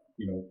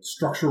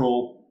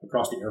structural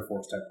across the Air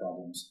Force type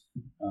problems.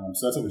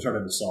 So that's what we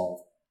started to solve.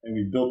 And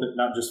we built it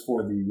not just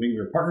for the wing we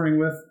were partnering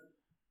with,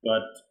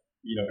 but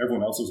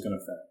everyone else was going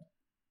to affect.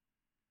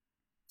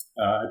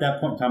 At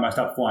that point in time, I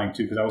stopped flying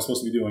too because I was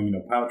supposed to be doing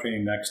pilot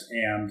training next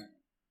and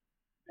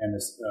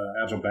this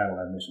Agile Battle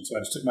Lab mission. So I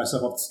just took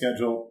myself off the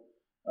schedule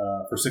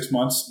for 6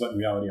 months, but in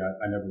reality,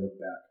 I never looked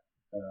back.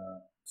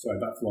 So I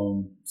got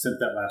flown, sent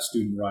that last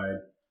student ride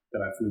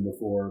that I flew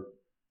before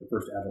the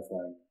first Agile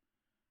flag.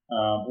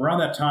 Around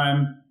that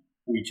time,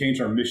 we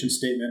changed our mission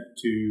statement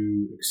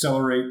to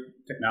accelerate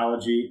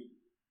technology,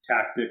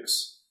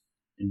 tactics,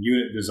 and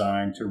unit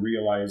design to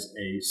realize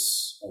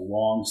ACE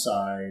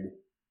alongside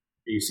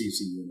ACC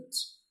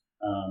units.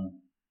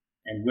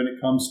 And when it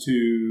comes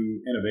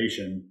to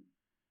innovation,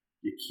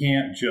 you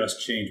can't just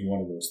change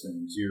one of those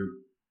things.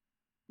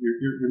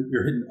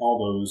 You're hitting all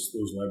those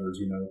levers.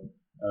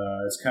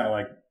 It's kind of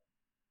like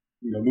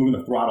moving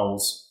the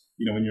throttles.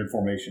 When you're in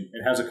formation,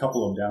 it has a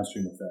couple of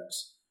downstream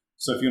effects.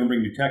 So if you want to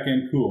bring new tech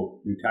in,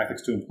 cool. New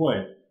tactics to employ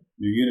it.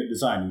 New unit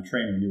design, new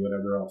training, new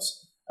whatever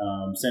else.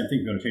 Same thing.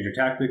 If you're going to change your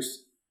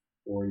tactics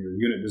or your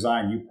unit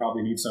design, you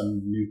probably need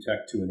some new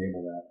tech to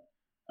enable that.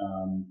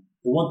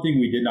 The one thing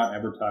we did not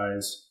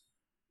advertise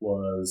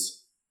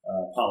was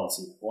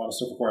policy. A lot of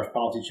stuff requires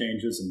policy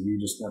changes, and we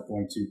just weren't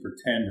going to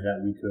pretend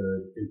that we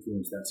could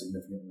influence that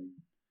significantly.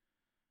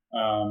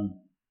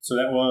 So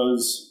that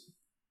was,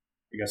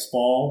 I guess,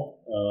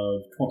 fall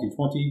of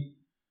 2020.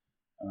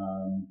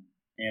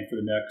 And for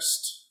the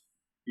next,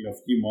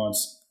 few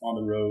months on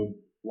the road,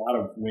 a lot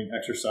of wing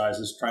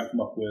exercises, trying to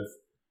come up with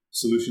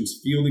solutions,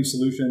 fielding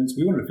solutions.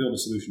 We wanted to field a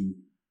solution,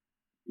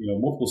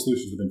 multiple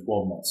solutions within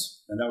 12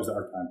 months, and that was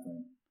our time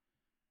frame.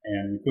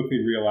 And we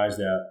quickly realized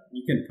that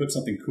you can put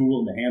something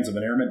cool in the hands of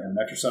an airman and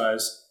an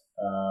exercise,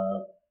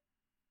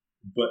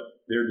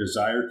 but their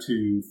desire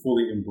to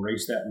fully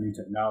embrace that new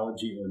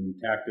technology or new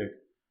tactic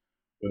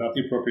without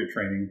the appropriate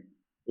training,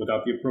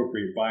 without the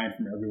appropriate buy-in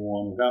from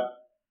everyone, without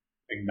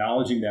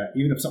acknowledging that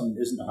even if something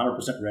isn't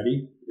 100%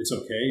 ready, it's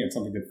okay and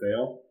something could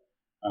fail,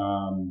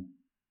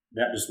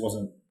 that just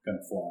wasn't going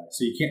to fly.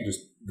 So you can't just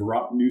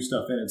drop new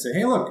stuff in and say,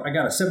 hey, look, I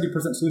got a 70%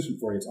 solution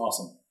for you. It's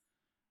awesome.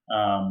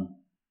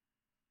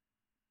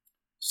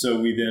 So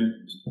we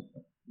then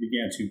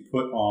began to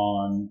put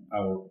on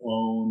our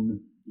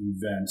own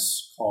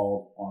events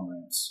called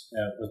on-ramps,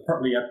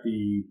 partly at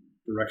the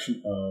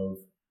direction of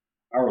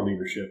our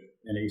leadership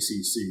in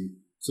ACC.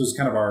 So this is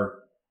kind of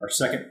our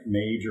second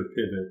major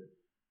pivot,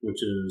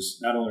 which is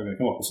not only are we going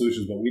to come up with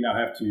solutions, but we now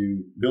have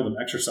to build an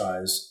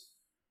exercise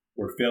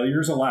where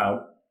failure is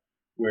allowed,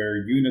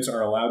 where units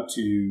are allowed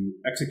to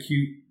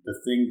execute the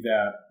thing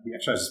that the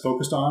exercise is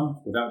focused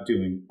on without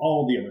doing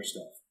all the other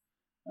stuff.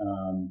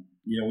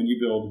 When you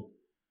build,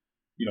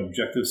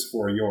 objectives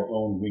for your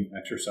own wing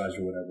exercise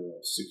or whatever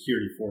else,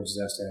 security forces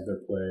has to have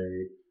their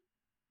play.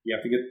 You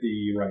have to get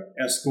the right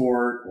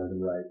escort or the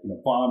right,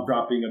 bomb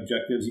dropping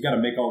objectives. You got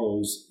to make all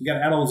those, you got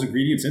to add all those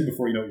ingredients in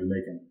before you know what you're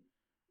making.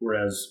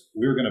 Whereas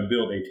we were going to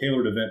build a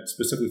tailored event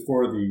specifically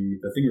for the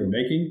thing we were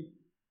making.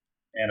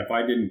 And if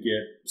I didn't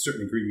get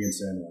certain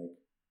ingredients in,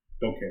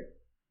 don't care,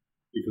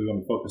 because we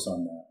want to focus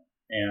on that.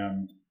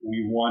 And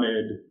we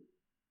wanted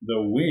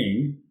the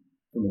wing,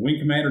 from the wing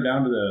commander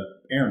down to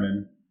the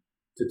airman,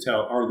 to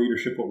tell our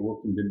leadership what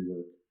worked and didn't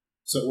work.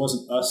 So it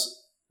wasn't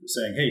us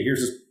saying, hey,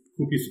 here's this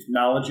cool piece of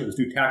knowledge, it was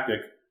new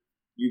tactic,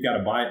 you got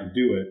to buy it and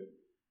do it.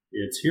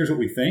 It's here's what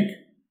we think,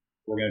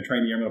 we're going to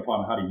train the airmen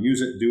upon how to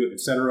use it, do it,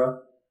 etc.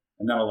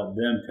 And then I'll let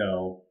them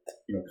tell,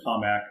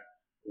 COMAC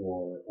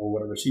or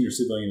whatever senior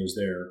civilian is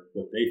there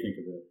what they think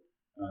of it.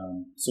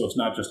 So it's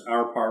not just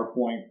our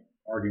PowerPoint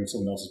arguing with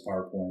someone else's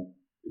PowerPoint.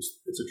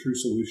 It's a true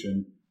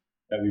solution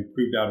that we've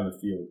proved out in the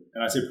field.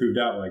 And I say proved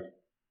out, like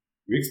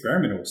we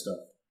experimented with stuff.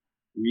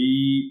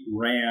 We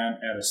ran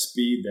at a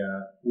speed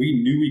that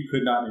we knew we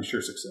could not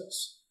ensure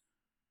success.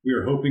 We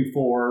were hoping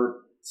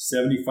for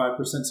 75%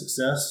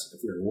 success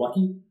if we were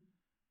lucky,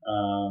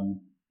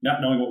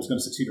 not knowing what was going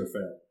to succeed or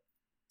fail.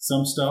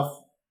 Some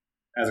stuff,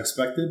 as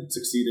expected,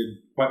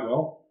 succeeded quite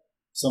well.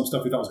 Some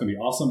stuff we thought was going to be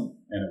awesome,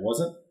 and it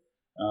wasn't.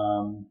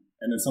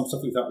 And then some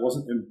stuff we thought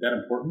wasn't that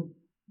important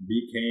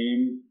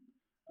became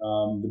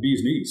the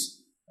bee's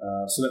knees.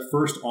 So that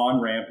first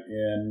on-ramp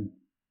in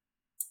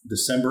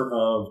December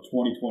of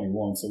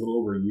 2021, so a little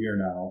over a year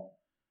now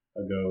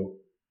ago,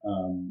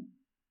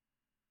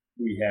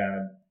 we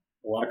had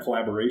a lot of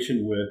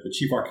collaboration with the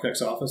Chief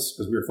Architect's Office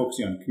because we were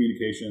focusing on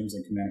communications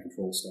and command and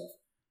control stuff.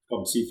 It's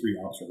called the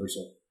C3 Ops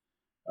Rehearsal.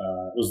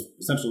 It was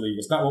essentially,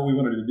 it's not what we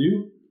wanted to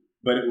do,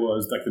 but it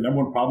was like the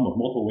number one problem of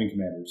multiple wing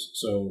commanders.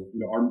 So,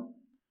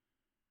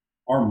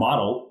 our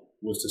model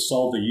was to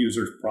solve the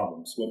user's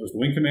problems. Whether it was the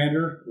wing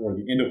commander or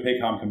the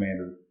Indo-PACOM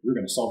commander, we were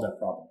going to solve that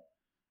problem.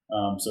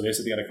 So they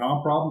said they had a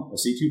comm problem, a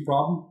C2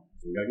 problem,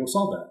 so we got to go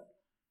solve that.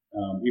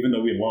 Even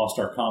though we had lost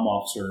our comm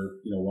officer,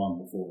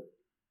 long before.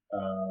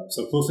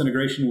 So close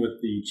integration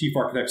with the Chief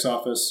Architect's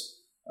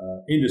Office,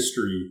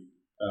 industry,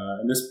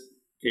 in this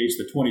case,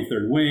 the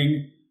 23rd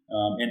Wing,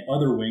 and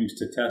other wings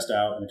to test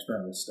out and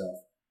experiment with stuff.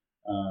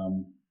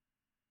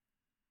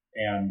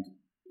 And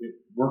it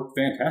worked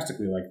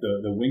fantastically. Like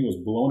the wing was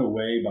blown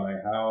away by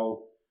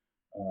how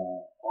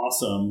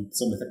awesome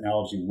some of the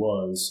technology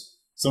was.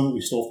 Some of it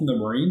we stole from the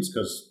Marines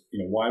because,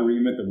 why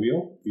reinvent the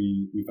wheel?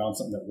 We found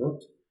something that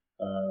worked.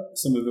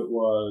 Some of it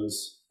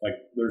was like,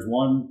 there's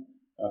one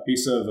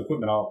piece of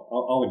equipment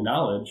I'll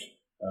acknowledge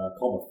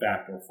called the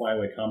FACT, or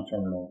Flyaway Comm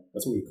Terminal.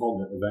 That's what we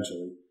called it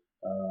eventually.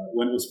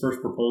 When it was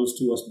first proposed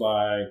to us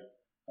by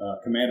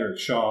Commander at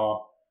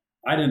Shaw,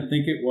 I didn't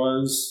think it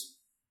was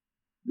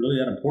really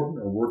that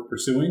important or worth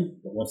pursuing.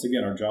 But once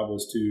again, our job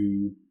was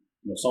to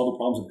solve the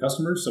problems of the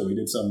customers. So we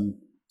did some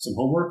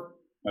homework.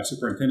 My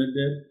superintendent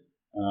did.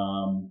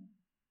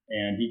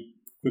 And he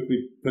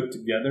quickly put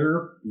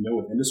together,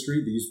 with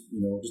industry, these,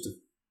 just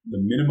the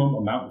minimum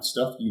amount of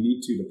stuff you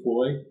need to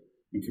deploy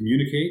and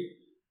communicate.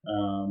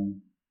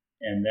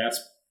 And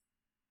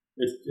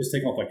it's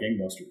taken off like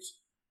gangbusters.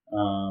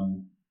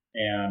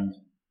 And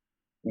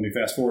when we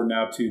fast forward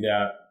now to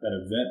that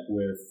event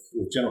with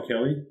General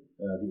Kelly,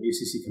 the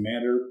ACC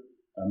commander,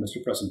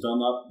 Mr. Preston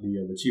Dunlop,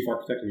 the chief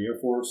architect of the Air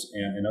Force,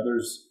 and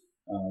others,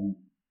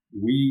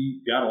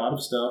 we got a lot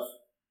of stuff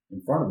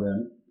in front of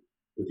them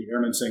with the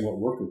airmen saying what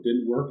worked, what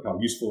didn't work, how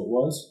useful it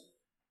was.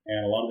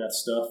 And a lot of that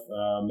stuff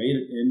made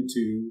it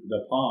into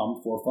the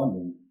POM for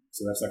funding.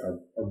 So that's like our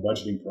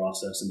budgeting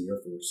process in the Air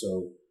Force.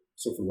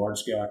 So for large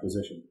scale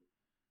acquisition.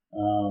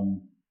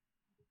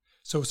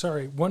 So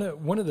sorry, one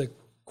of the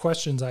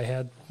questions I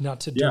had, not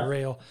to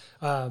derail.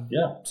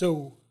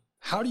 So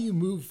how do you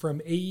move from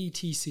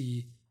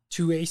AETC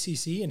to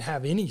ACC and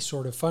have any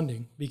sort of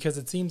funding? Because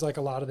it seems like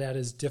a lot of that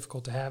is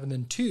difficult to have. And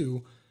then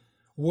two,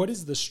 what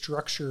is the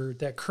structure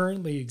that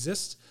currently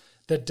exists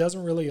that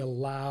doesn't really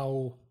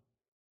allow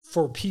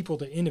for people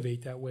to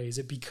innovate that way? Is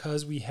it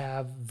because we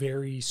have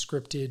very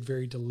scripted,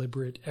 very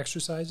deliberate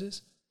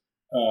exercises?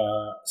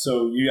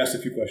 So you asked a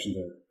few questions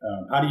there.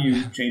 How do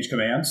you change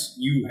commands?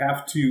 You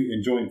have to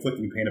enjoy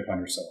inflicting pain upon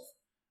yourself.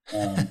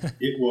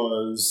 It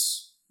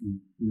was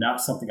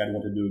not something I'd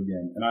want to do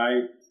again. And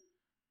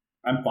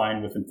I'm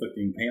fine with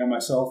inflicting pain on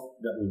myself.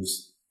 That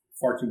was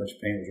far too much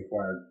pain was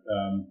required.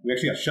 We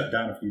actually got shut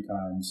down a few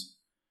times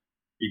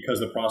because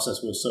the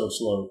process was so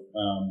slow.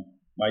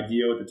 My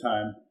DO at the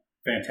time,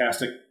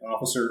 fantastic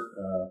officer,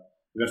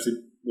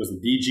 eventually was the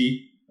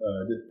DG,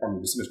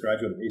 distinguished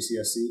graduate of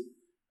ACSC.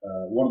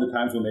 One of the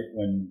times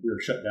when we were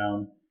shut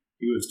down,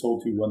 he was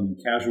told to run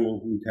the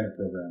casual lieutenant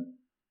program.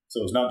 So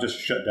it was not just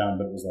a shutdown,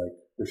 but it was like,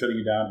 we're shutting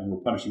you down and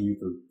we're punishing you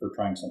for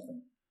trying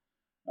something.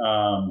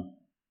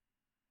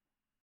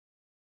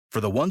 For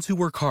the ones who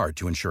work hard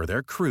to ensure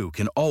their crew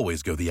can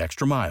always go the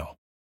extra mile,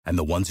 and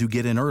the ones who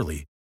get in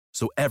early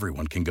so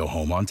everyone can go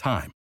home on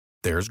time,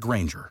 there's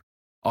Grainger,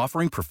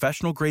 offering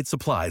professional-grade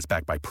supplies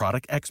backed by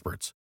product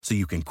experts so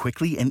you can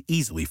quickly and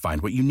easily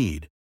find what you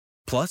need.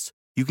 Plus,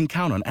 you can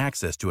count on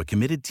access to a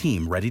committed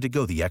team ready to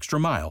go the extra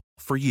mile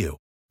for you.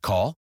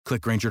 Call,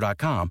 click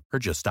Grainger.com, or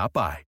just stop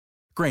by.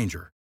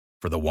 Grainger,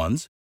 for the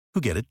ones who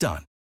get it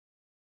done.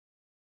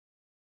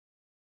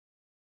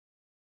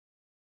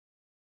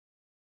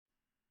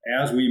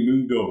 As we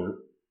moved over,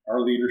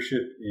 our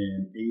leadership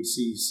in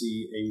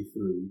ACC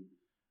A3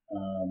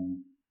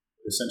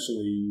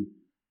 essentially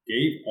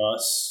gave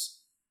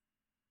us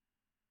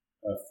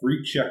a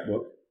free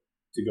checkbook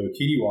to go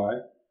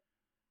TDY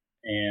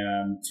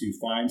and to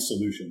find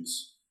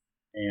solutions.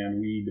 And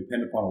we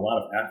depend upon a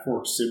lot of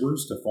AFWERX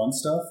SIBRs to fund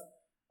stuff.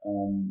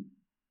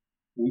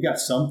 We got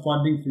some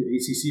funding through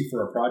ACC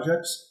for our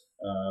projects,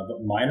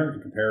 but minor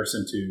in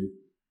comparison to,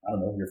 I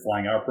don't know, your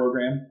flying hour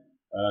program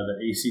that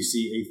ACC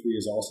A3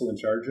 is also in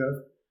charge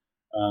of.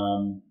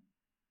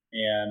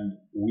 And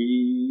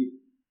we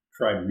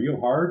tried real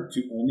hard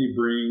to only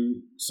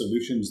bring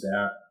solutions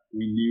that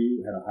we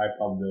knew had a high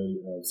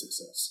probability of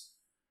success.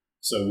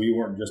 So we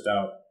weren't just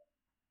out,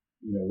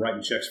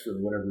 writing checks for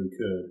whatever we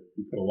could.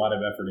 We put a lot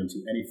of effort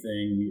into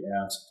anything we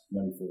asked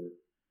money for.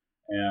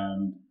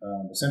 And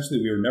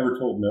essentially, we were never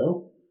told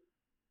no,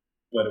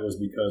 but it was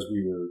because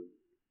we were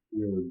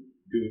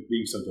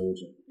being so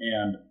diligent.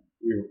 And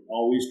we were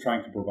always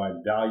trying to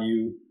provide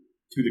value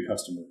to the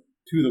customer,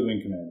 to the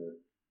wing commander,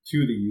 to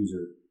the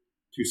user,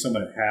 to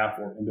someone at HAF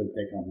or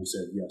Indo-PACOM who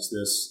said, yes,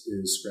 this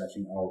is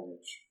scratching our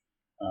itch.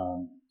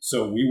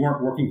 So we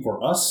weren't working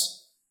for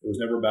us. It was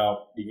never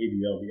about the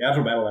ABL. The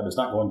Agile Battle Lab is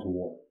not going to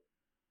war.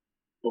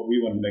 But we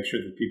wanted to make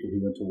sure that people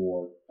who went to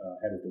war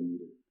had what they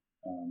needed.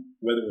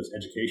 Whether it was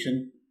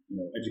education, I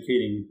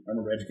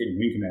remember educating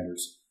wing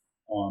commanders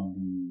on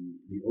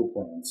the O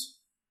plans.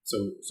 So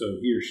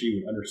he or she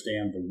would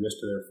understand the risk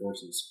to their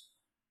forces,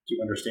 to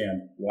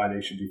understand why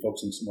they should be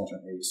focusing so much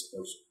on ACE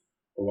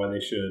or why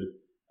they should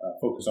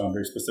focus on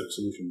very specific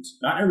solutions.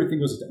 Not everything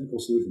was a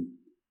technical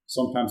solution.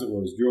 Sometimes it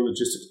was your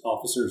logistics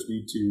officers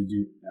need to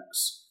do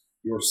X.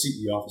 Your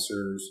CE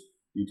officers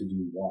need to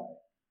do Y.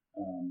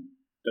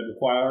 That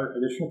require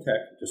additional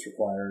tech. It just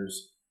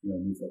requires,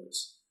 new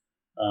focus.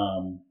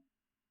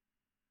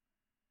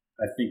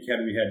 I think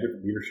had we had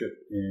different leadership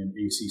in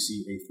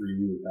ACC A3,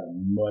 we would have a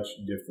much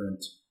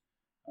different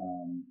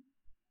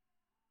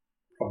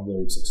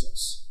probability of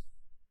success.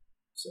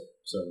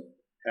 So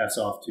hats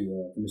off to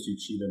Mr.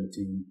 Cheetah and the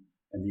team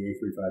and the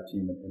A35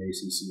 team and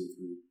ACC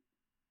A3.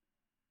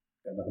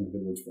 Got nothing but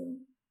good words for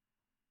them.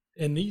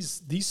 And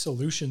these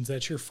solutions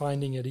that you're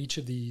finding at each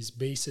of these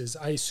bases,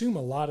 I assume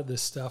a lot of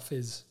this stuff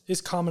is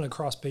common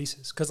across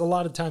bases, because a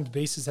lot of times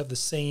bases have the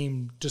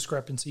same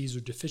discrepancies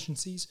or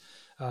deficiencies,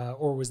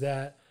 or was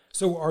that?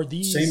 So are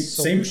these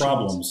same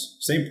problems?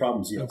 Same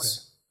problems, yes. Okay.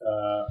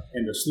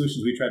 And the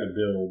solutions we try to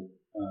build.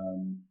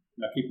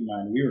 Now, keep in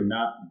mind, we were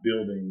not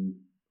building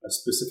a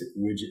specific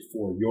widget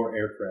for your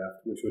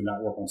aircraft, which would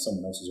not work on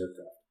someone else's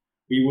aircraft.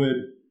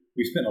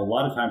 We spent a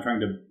lot of time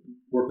trying to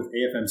work with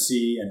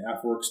AFMC and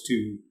AFWERX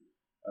to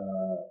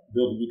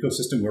build an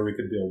ecosystem where we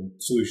could build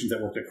solutions that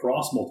worked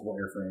across multiple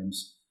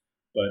airframes,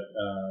 but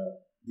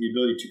the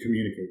ability to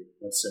communicate,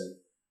 let's say,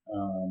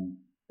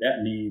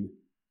 that need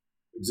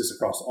exists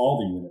across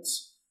all the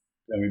units.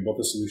 Then we built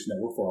a solution that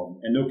worked for all of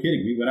them. And no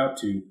kidding, we went out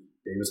to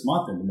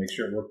Davis-Monthan to make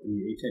sure it worked in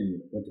the A-10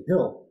 unit, went to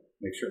Hill,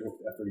 make sure it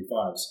worked with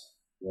F-35s,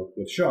 worked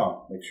with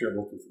Shaw, make sure it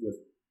worked with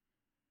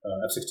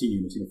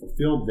F-16 units,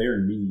 fulfilled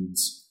their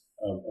needs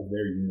of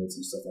their units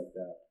and stuff like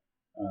that.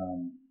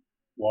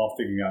 While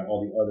figuring out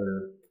all the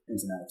other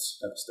ins and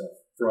outs type of stuff,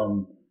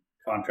 from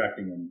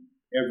contracting and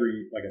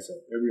every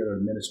other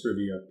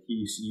administrative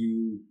piece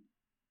you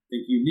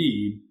think you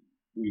need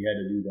we had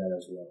to do that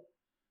as well.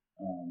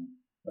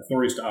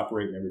 Authorities to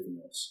operate and everything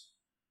else.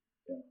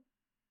 Yeah.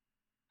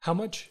 How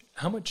much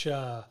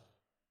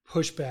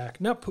pushback,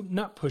 not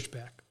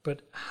pushback,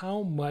 but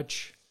how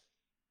much,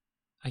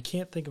 I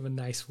can't think of a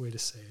nice way to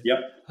say it. Yep.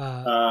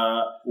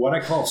 What I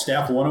call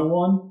staff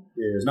 101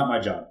 is not my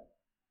job.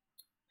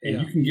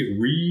 And you can get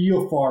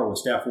real far with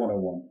staff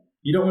 101.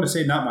 You don't want to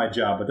say not my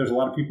job, but there's a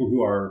lot of people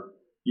who are,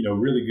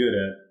 really good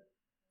at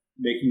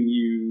making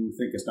you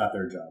think it's not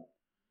their job.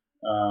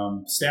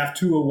 Staff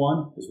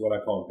 201 is what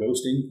I call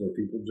ghosting, where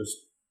people just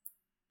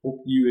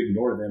hope you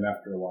ignore them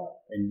after a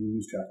while and you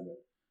lose track of it.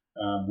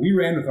 We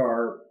ran with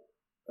our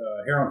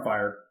hair on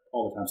fire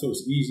all the time, so it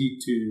was easy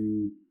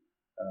to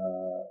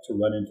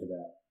run into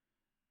that.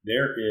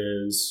 There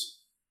is,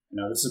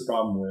 now this is a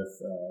problem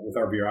with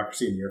our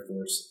bureaucracy in the Air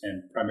Force,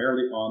 and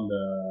primarily on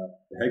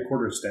the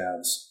headquarters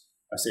staffs.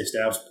 I say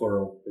staffs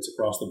plural, it's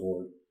across the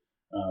board.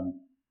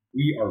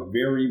 We are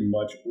very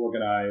much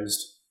organized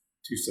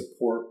to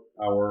support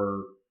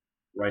our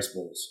rice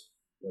bowls,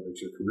 whether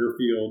it's your career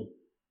field,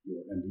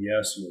 your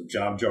MDS, your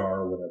job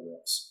jar, or whatever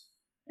else.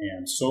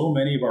 And so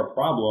many of our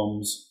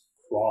problems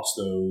cross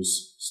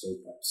those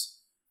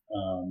stovepipes.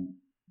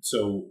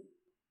 So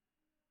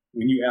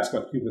when you ask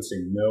about people that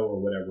say no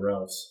or whatever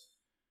else,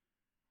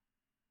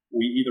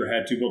 we either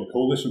had to build a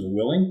coalition of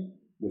willing,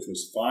 which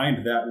was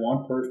find that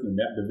one person in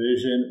that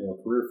division or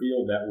career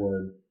field that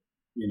would,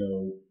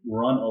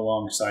 run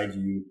alongside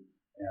you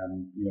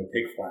and,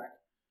 take flack,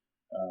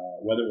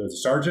 whether it was a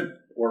sergeant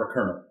or a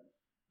colonel.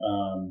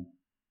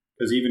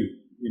 Because even,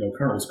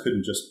 colonels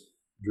couldn't just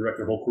direct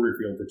their whole career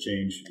field to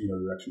change,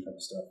 direction type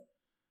of stuff.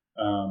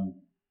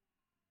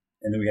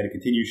 And then we had to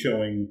continue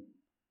showing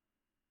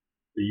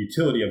the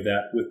utility of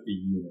that with the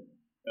unit.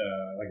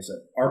 Like I said,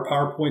 our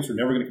PowerPoints were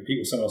never going to compete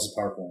with someone else's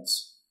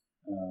PowerPoints.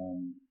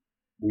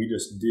 We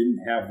just didn't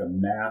have the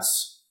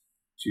mass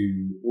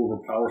to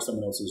overpower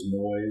someone else's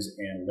noise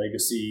and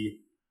legacy,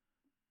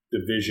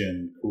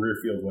 division, career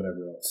field,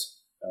 whatever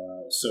else.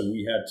 So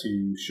we had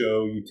to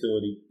show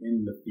utility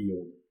in the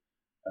field.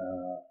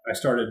 I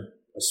started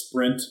a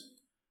sprint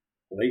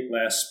late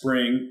last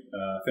spring,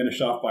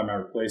 finished off by my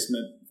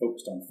replacement,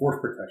 focused on force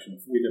protection.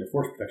 We did a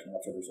force protection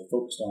officer, so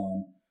focused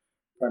on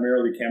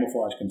primarily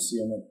camouflage,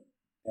 concealment,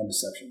 and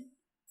deception.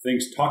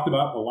 Things talked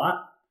about a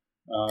lot,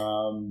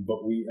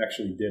 but we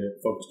actually did it,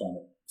 focused on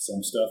it.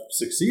 Some stuff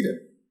succeeded,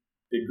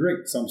 did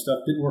great. Some stuff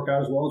didn't work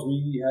out as well as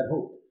we had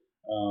hoped.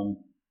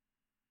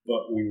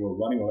 But we were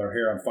running with our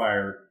hair on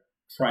fire,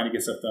 trying to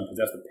get stuff done, because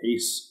that's the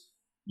pace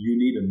you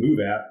need to move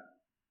at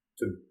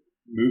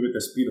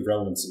the speed of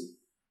relevancy.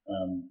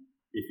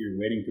 If you're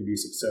waiting to be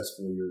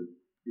successful,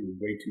 you're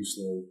way too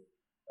slow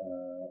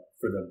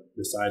for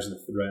the size of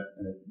the threat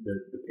and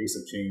the pace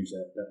of change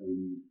that we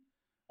need.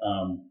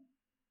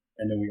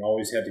 And then we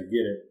always had to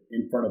get it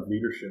in front of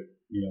leadership.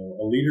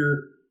 A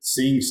leader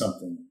seeing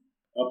something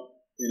up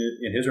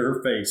in his or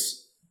her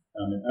face,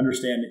 and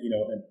understanding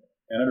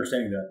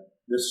that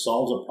this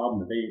solves a problem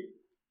that they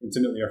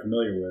intimately are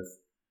familiar with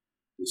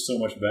is so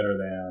much better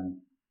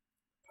than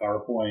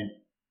PowerPoint,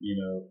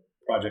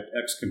 Project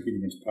X competing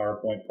against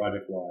PowerPoint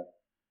Project Y.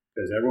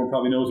 Because everyone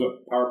probably knows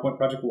what PowerPoint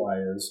Project Y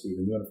is. We've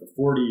been doing it for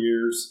 40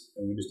 years,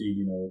 and we just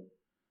need,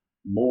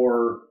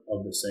 more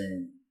of the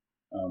same.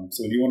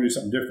 So when you want to do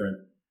something different,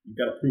 you've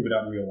got to prove it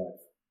out in real life.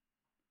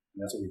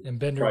 And that's what we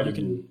try to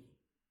do.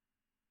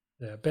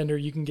 Bender,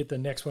 you can get the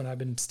next one. I've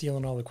been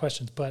stealing all the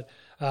questions. But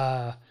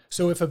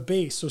so if a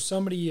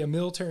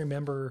military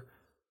member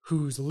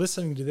who's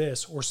listening to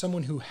this, or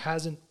someone who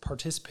hasn't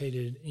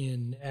participated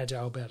in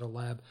Agile Battle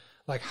Lab,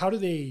 like how do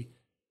they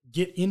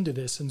get into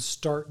this and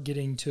start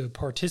getting to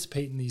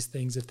participate in these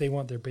things if they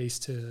want their base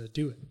to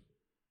do it?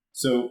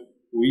 So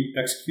we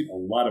execute a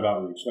lot of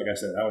outreach. Like I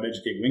said, I would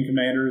educate wing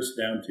commanders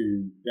down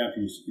to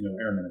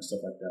airmen and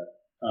stuff like that.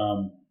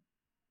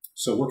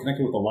 So we're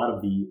connected with a lot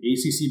of the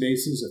ACC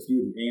bases, a few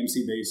of the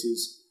AMC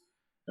bases,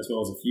 as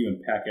well as a few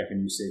in PACF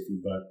and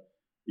USAFE. But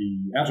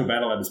the Agile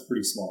Battle Lab is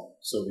pretty small.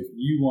 So if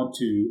you want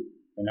to,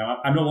 and now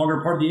I'm no longer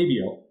a part of the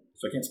ABL,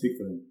 so I can't speak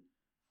for them.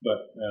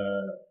 But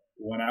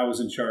when I was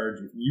in charge,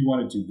 if you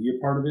wanted to be a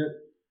part of it,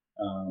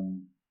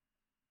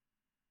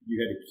 you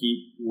had to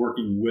keep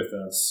working with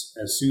us.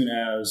 As soon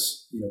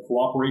as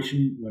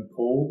cooperation went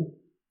cold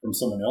from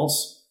someone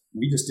else,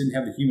 we just didn't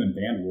have the human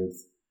bandwidth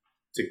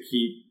to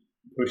keep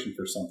pushing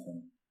for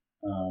something.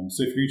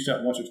 So if you reached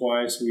out once or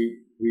twice, we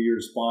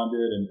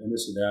responded and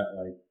this or that,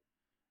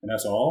 and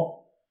that's all.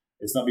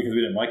 It's not because we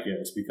didn't like it;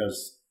 it's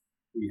because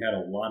we had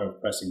a lot of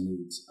pressing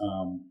needs.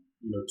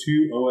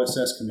 2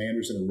 OSS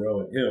commanders in a row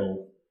at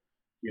Hill,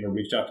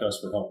 reached out to us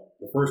for help.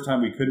 The first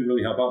time we couldn't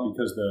really help out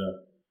because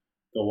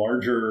the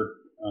larger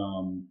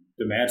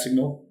demand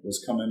signal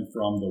was coming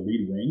from the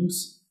lead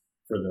wings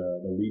for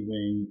the lead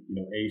wing,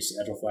 ACE,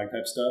 Agile Flag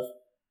type stuff.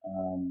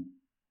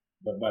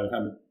 But by the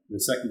time the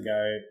second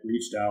guy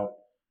reached out,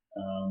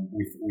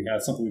 we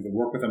had something we could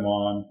work with him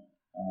on,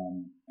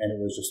 and it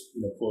was just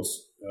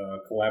close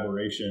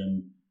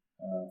collaboration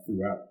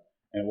throughout.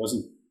 And it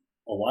wasn't,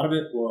 a lot of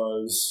it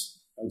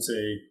was, I would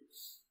say,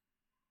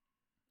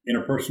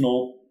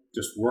 interpersonal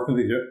just working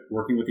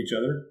with each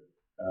other.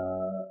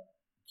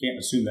 Can't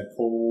assume that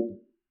cold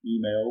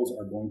emails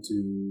are going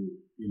to,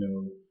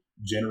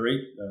 generate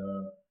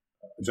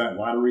a giant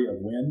lottery of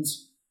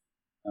wins.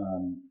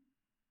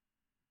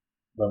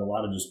 But a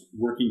lot of just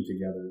working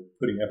together,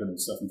 putting effort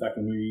into stuff. In fact,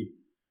 when we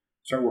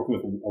start working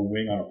with a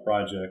wing on a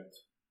project,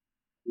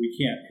 we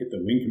can't hit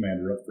the wing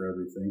commander up for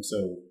everything.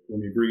 So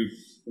when we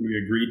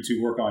agreed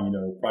to work on,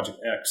 project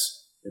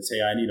X, it's,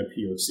 hey, I need a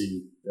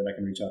POC that I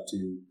can reach out to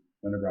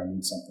whenever I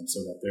need something,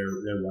 so that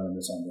they're running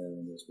this on their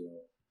end as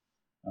well.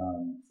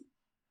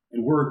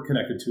 And we're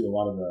connected to a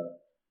lot of the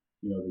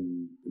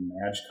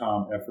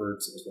MAGCOM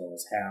efforts, as well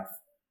as HAF,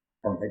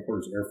 Army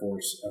Headquarters Air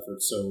Force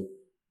efforts. So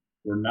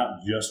we're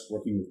not just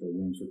working with the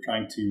wings. We're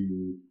trying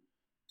to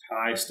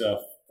tie stuff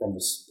from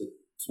the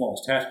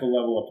smallest tactical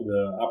level up to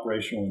the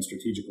operational and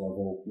strategic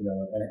level,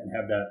 and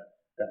have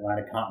that line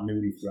of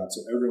continuity throughout,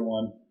 so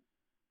everyone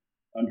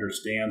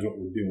understands what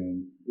we're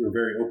doing. We're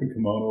very open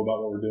kimono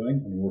about what we're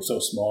doing. I mean, we're so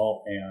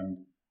small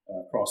and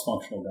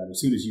cross-functional that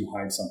as soon as you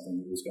hide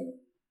something,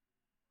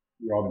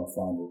 we're all going to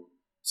flounder.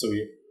 So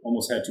we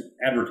almost had to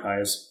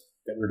advertise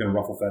that we're going to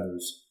ruffle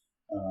feathers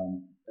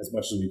as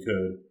much as we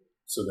could,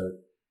 so that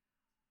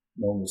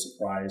no one was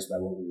surprised by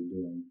what we were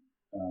doing.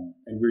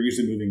 And we're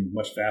usually moving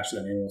much faster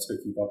than anyone else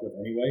could keep up with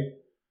anyway,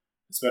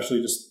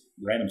 especially just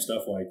random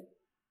stuff like,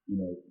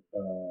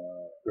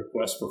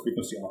 requests for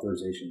frequency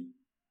authorization.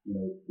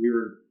 We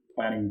were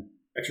planning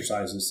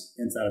exercises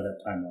inside of that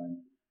timeline,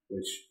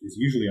 which is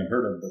usually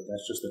unheard of, but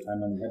that's just the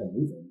timeline we had to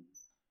move in.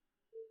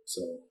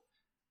 So,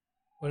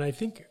 when I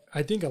think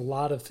a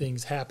lot of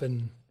things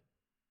happen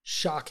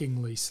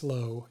shockingly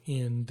slow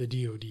in the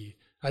DoD.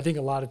 I think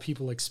a lot of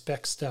people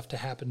expect stuff to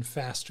happen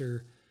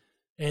faster,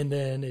 and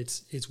then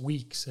it's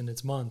weeks and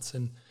it's months.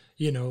 And,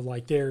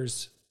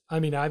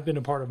 I've been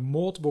a part of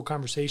multiple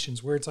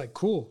conversations where it's like,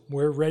 cool,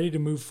 we're ready to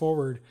move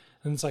forward.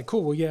 And it's like,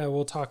 cool, well, yeah,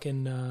 we'll talk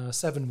in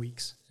 7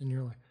 weeks. And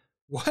you're like,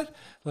 what?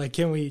 Like,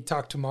 can we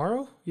talk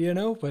tomorrow?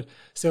 But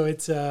so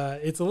it's a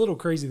little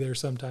crazy there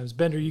sometimes.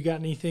 Bender, you got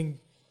anything?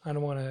 I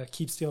don't want to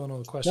keep stealing all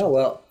the questions. No,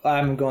 well,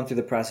 I'm going through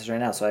the process right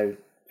now. So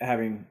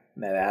having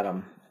met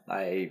Adam,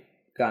 I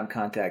got in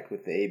contact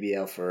with the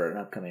ABL for an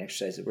upcoming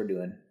exercise that we're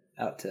doing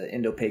out to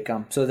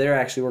Indo-PACOM. So they're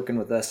actually working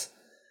with us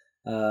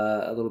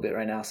a little bit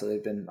right now. So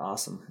they've been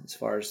awesome as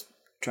far as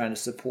trying to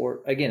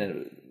support,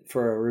 again,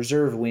 for a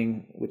reserve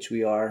wing, which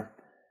we are,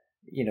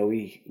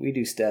 we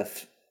do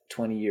stuff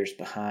 20 years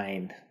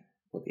behind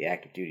what the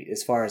active duty,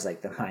 as far as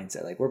like the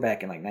mindset. Like, we're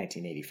back in like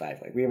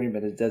 1985. Like, we haven't even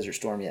been to Desert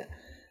Storm yet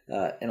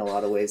in a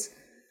lot of ways.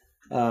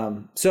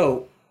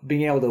 So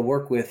being able to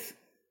work with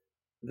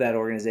that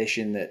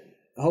organization that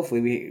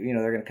hopefully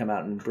they're going to come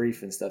out and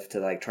brief and stuff to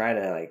like try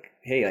to like,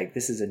 hey, like,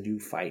 this is a new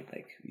fight.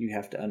 Like, you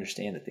have to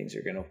understand that things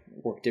are going to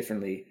work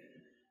differently.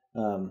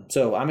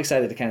 So I'm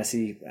excited to kind of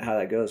see how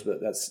that goes,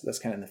 but that's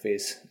kind of the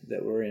phase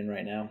that we're in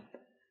right now.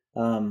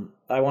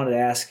 I wanted to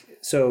ask,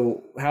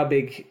 so how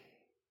big,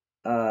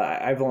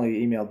 I've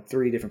only emailed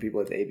 3 different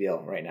people at the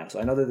ABL right now. So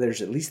I know that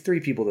there's at least 3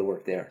 people that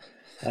work there.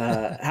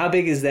 How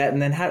big is that?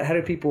 And then how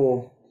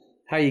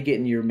are you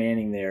getting your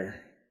manning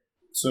there?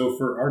 So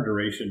for our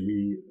duration,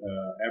 we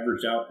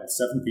averaged out at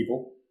 7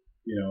 people.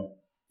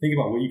 Think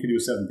about what you could do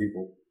with 7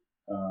 people.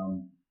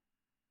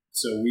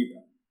 So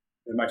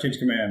in my change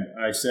of command,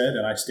 I said,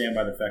 and I stand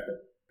by the fact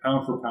that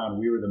pound for pound,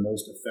 we were the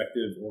most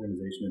effective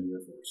organization in the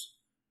Air Force.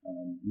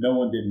 No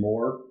one did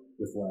more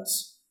with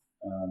less.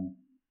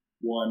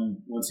 One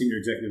senior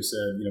executive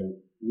said,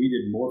 we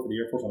did more for the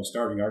Air Force on a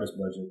starving artist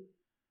budget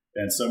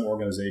than some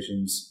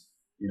organizations,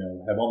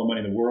 have all the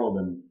money in the world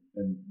and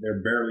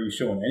they're barely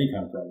showing any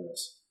kind of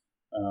progress.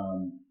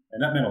 And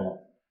that meant a lot.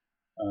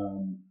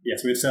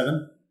 So we had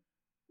 7.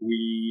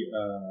 We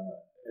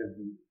have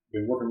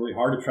been working really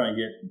hard to try and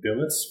get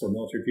billets for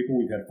military people.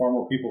 We've had far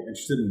more people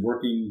interested in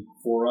working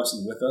for us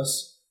and with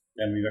us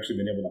than we've actually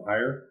been able to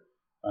hire.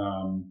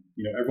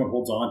 Everyone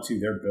holds on to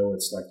their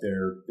billets like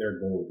they're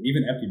gold,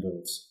 even empty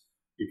billets,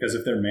 because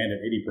if they're manned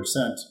at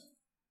 80%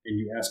 and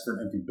you ask for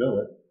an empty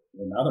billet,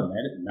 well, now they're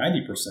manned at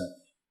 90%,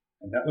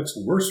 and that looks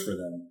worse for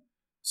them.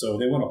 So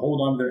they want to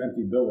hold on to their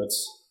empty billets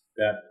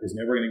that is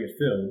never going to get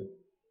filled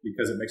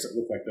because it makes it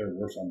look like they're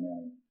worse on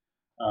manning.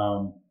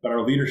 But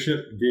our leadership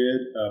did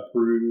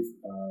approve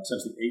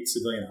essentially 8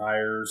 civilian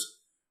hires.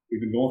 We've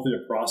been going through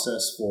the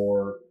process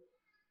for,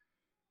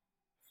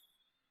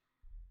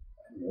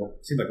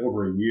 it seems like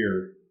over a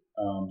year,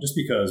 just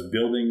because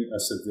building a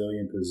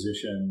civilian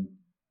position,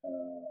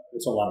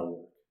 it's a lot of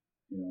work,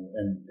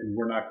 and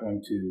we're not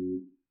going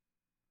to,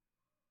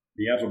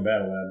 the Agile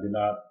Battle Lab did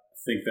not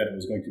think that it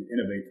was going to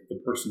innovate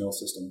the personnel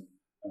system.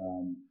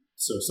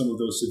 So some of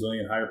those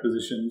civilian hire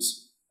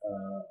positions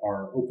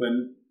are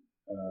open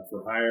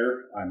for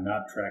hire. I'm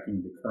not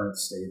tracking the current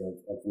state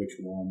of which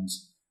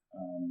ones,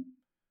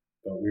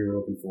 but we were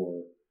looking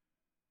for,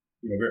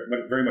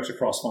 very much a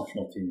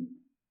cross-functional team.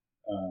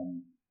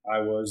 I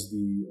was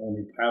the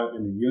only pilot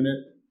in the unit,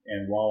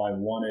 and while I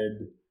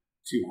wanted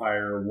to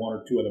hire 1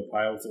 or 2 other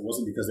pilots, it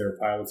wasn't because they were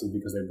pilots, it was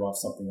because they brought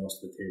something else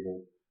to the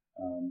table.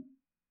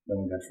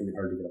 Knowing that's really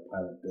hard to get a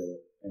pilot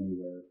billet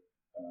anywhere.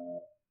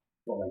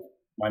 But like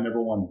my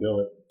number one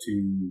billet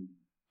to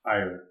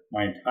hire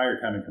my entire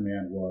time in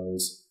command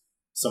was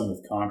someone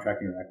with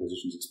contracting or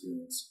acquisitions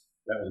experience.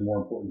 That was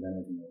more important than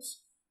anything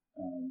else,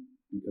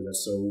 because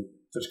that's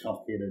such a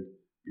complicated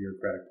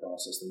bureaucratic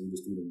process that we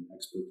just need an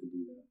expert to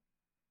do that.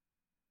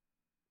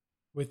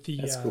 With the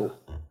that's cool.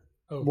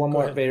 One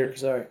more, ahead. Vader.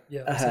 Sorry.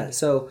 Yeah.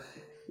 So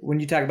when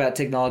you talk about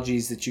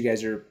technologies that you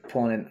guys are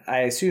pulling in, I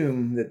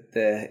assume that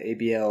the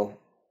ABL,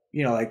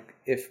 like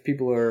if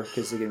people are,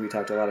 because again, we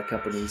talked to a lot of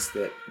companies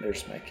that,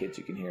 there's my kids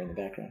you can hear in the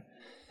background.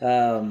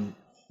 A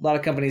lot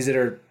of companies that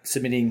are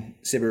submitting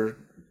CIBR,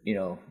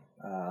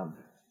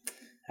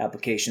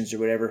 applications or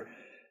whatever.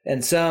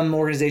 And some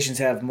organizations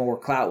have more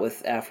clout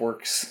with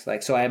AFWorks.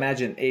 Like, so I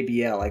imagine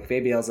ABL, like if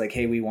ABL is like,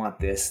 hey, we want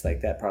this,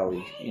 like that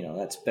probably,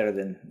 that's better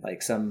than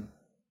like some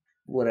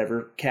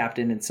whatever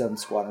captain in some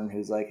squadron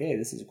who's like, hey,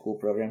 this is a cool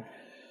program.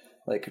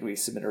 Like, could we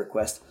submit a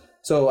request?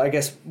 So I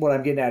guess what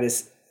I'm getting at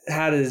is,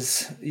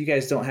 you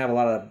guys don't have a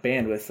lot of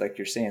bandwidth, like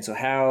you're saying. So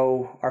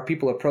how are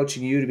people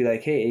approaching you to be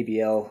like, hey,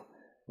 ABL,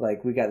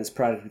 like we got this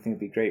product we think would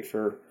be great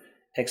for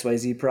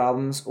XYZ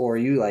problems? Or are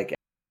you like, I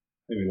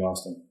think we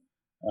lost him.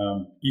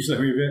 You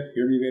still hear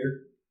me,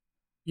 Vader?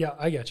 Yeah,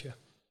 I got you.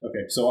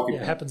 Okay, so I'll keep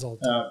it happens all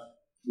the time.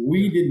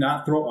 We did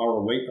not throw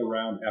our weight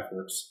around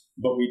AFWorks,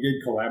 but we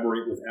did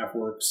collaborate with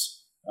AFWorks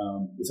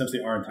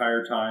essentially our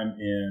entire time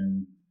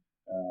in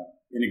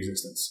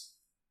existence.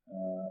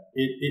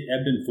 It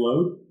ebbed and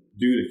flowed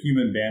due to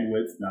human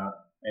bandwidth, not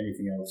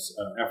anything else.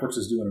 AFWorks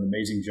is doing an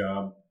amazing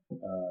job,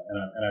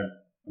 and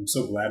I'm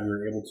so glad we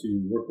were able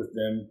to work with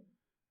them,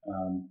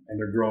 and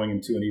they're growing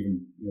into an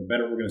even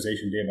better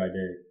organization day by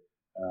day.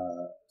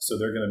 So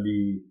they're going to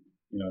be,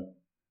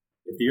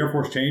 if the Air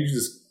Force changes,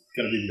 it's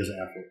going to be because of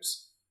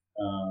AFWorks.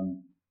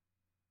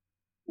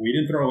 We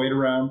didn't throw our weight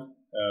around.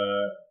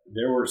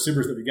 There were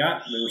SIBRs that we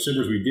got. There were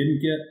SIBRs we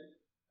didn't get.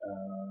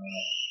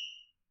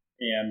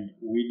 And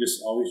we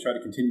just always try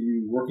to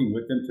continue working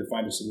with them to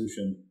find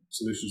solutions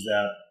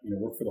that,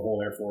 work for the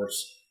whole Air Force.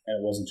 And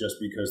it wasn't just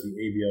because the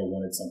ABL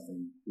wanted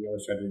something. We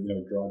always tried to,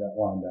 draw that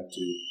line back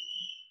to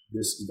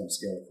this is going to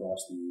scale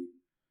across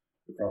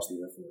the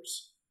Air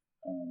Force.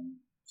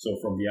 So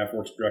from the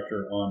AFWorks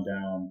director on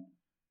down,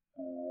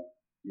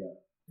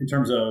 in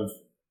terms of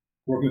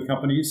working with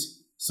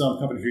companies, some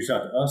companies reached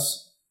out to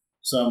us,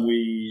 some we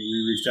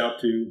reached out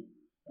to,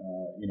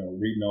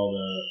 reading all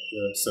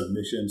the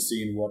submissions,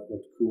 seeing what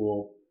looked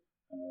cool.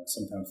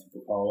 Sometimes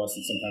people call us,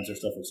 and sometimes their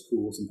stuff looks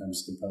cool, sometimes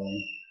it's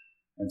compelling,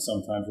 and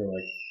sometimes we're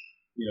like,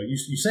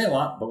 you say a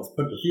lot, but let's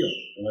put it in the field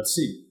and let's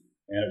see.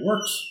 And it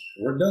works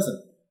or it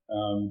doesn't.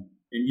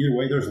 In either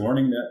way, there's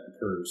learning that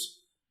occurs,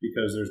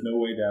 because there's no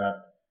way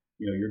that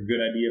your good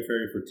idea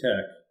for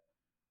tech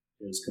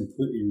is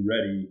completely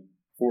ready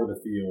for the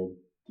field,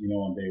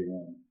 on day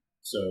one.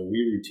 So we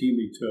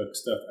routinely took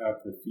stuff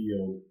out to the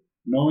field,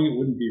 knowing it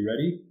wouldn't be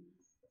ready,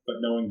 but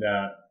knowing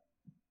that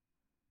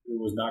it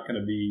was not going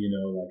to be,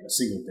 like a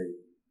single date.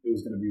 It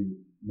was going to be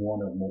one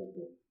of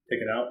multiple.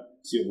 Take it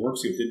out, see what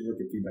works, see what didn't work,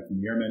 get feedback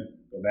from the airmen,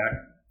 go back,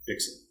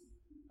 fix it.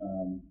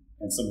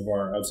 And some of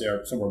our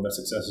best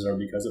successes are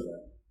because of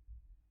that.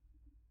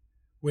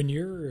 When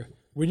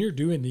you're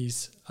doing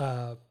these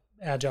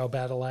agile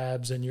battle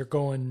labs and you're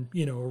going,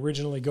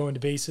 originally going to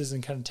bases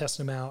and kind of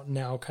testing them out and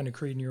now kind of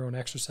creating your own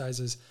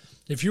exercises,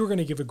 if you were going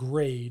to give a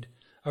grade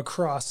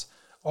across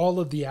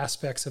all of the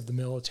aspects of the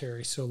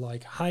military, so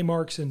like high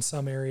marks in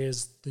some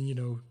areas,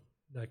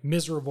 like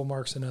miserable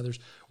marks in others,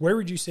 where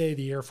would you say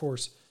the Air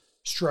Force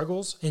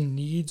struggles and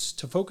needs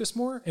to focus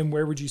more? And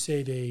where would you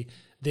say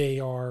they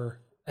are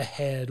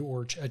ahead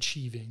or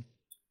achieving?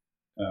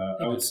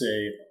 I would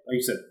say, like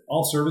you said,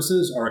 all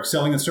services are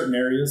excelling in certain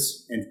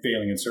areas and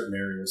failing in certain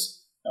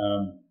areas.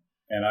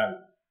 And I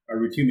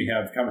routinely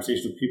have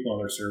conversations with people in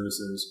other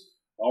services.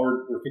 Oh,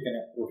 we're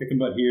kicking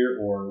butt here,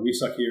 or we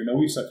suck here. No,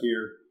 we suck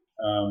here.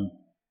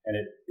 And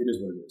it is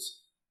what it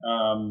is.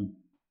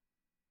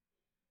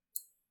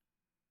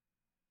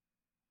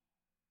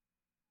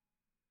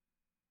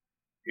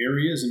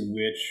 Areas in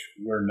which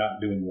we're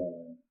not doing well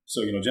in.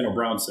 So, General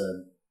Brown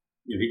said,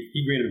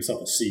 he graded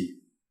himself a C,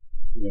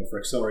 for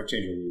accelerate,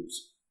 change, or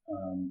lose.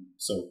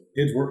 So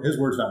his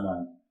words, not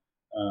mine.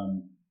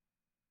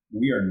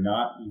 We are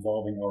not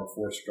evolving our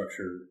force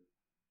structure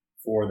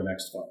for the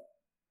next fight.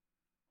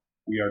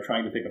 We are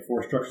trying to take a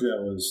force structure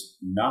that was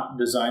not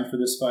designed for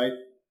this fight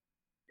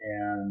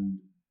and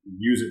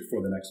use it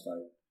for the next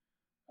fight.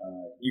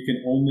 You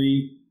can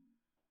only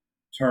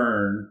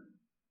turn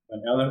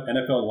an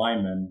NFL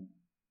lineman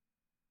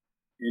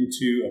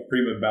into a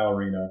prima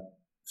ballerina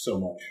so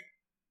much.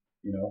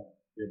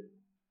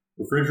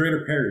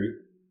 Refrigerator Perry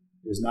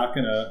is not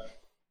going to,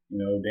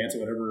 dance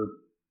at whatever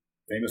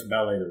famous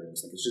ballet there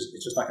is. Like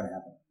it's just not going to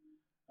happen.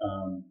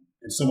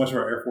 And so much of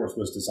our Air Force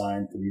was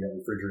designed to be that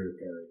Refrigerator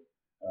Perry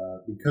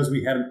because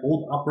we had an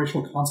old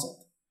operational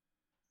concept.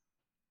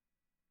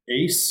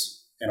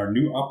 ACE and our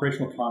new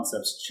operational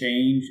concepts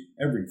change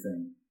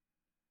everything.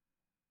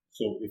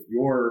 So if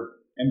your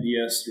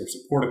MDS, your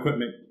support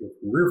equipment, your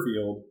career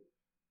field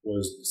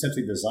was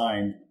essentially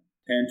designed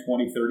 10,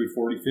 20, 30,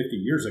 40, 50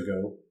 years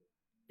ago,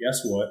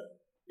 guess what?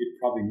 It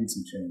probably needs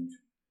some change.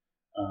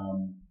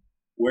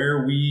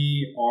 Where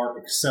we are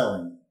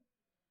excelling,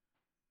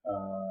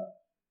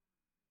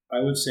 I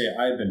would say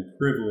I've been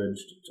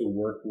privileged to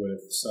work with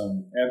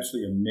some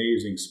absolutely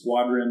amazing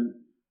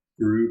squadron,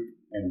 group,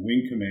 and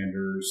wing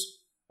commanders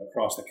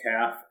across the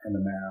CAF and the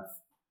MAF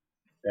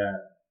that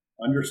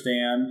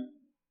understand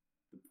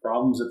the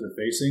problems that they're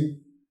facing,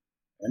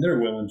 and they're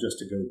willing just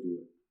to go do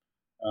it.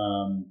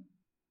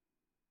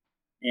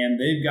 And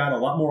they've got a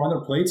lot more on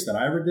their plates than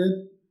I ever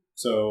did.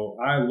 So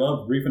I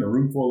love briefing a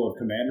room full of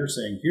commanders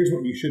saying, here's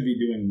what you should be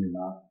doing and you're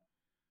not.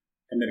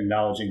 And then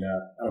acknowledging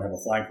that I don't have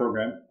a flying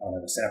program, I don't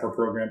have a sapper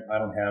program, I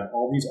don't have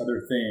all these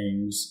other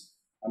things.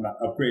 I'm not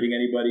upgrading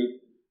anybody.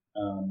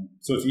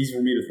 So it's easy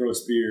for me to throw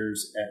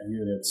spears at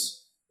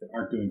units that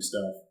aren't doing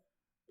stuff,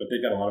 but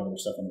they've got a lot of other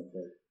stuff on their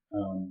plate.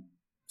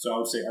 So I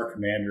would say our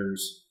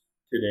commanders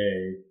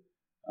today,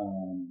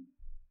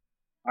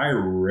 I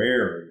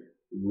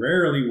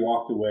rarely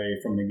walked away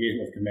from an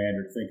engagement with a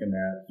commander thinking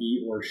that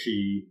he or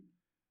she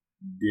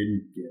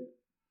didn't get it.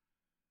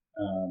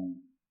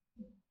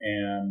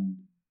 And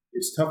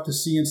it's tough to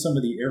see in some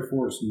of the Air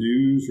Force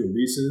news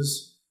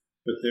releases,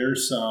 but there are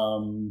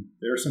some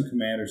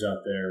commanders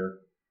out there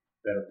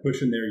that are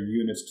pushing their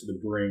units to the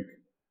brink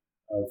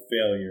of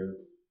failure,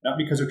 not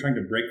because they're trying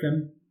to break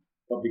them,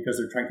 but because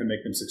they're trying to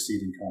make them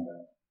succeed in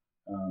combat.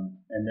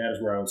 And that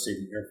is where I would say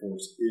the Air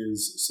Force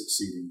is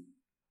succeeding.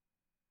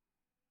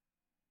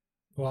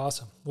 Well,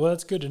 awesome. Well,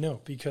 that's good to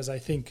know, because I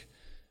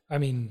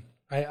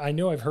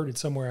know I've heard it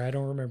somewhere, I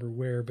don't remember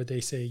where, but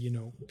they say,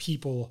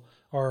 people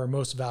are our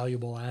most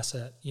valuable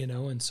asset,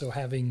 and so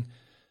having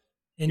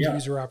end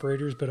user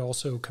operators, but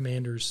also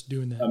commanders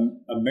doing that.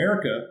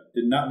 America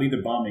did not lead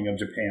the bombing of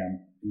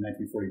Japan in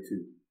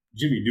 1942.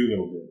 Jimmy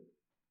Doolittle did.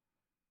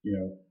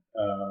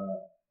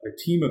 A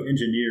team of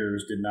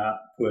engineers did not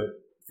put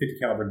 50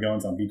 caliber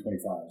guns on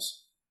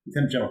B-25s.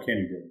 Lieutenant General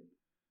Kenny did.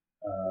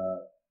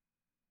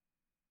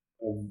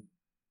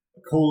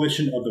 A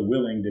coalition of the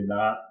willing did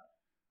not,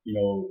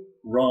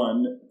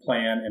 run,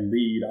 plan, and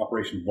lead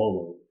Operation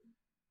Volo.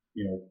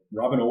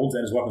 Robin Olds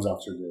and his weapons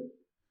officer did.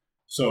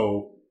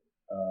 So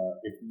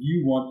if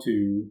you want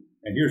to,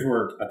 and here's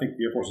where I think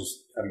the Air Force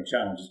is having a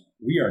challenge,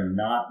 we are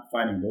not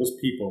finding those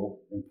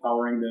people,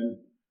 empowering them,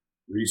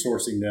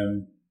 resourcing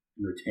them,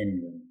 and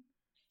retaining them.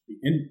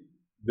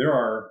 There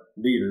are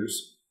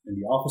leaders in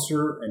the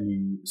officer and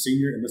the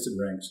senior enlisted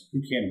ranks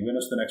who can win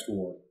us the next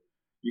war.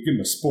 You give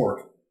them a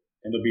sport,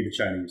 and they'll beat the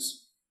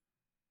Chinese.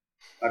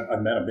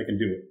 I've met them; they can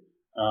do it,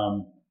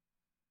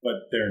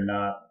 but they're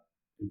not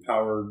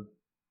empowered,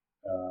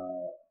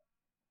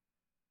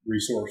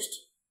 resourced,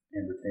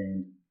 and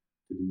retained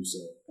to do so.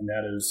 And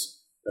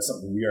that's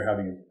something we are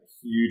having a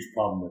huge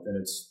problem with,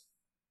 and it's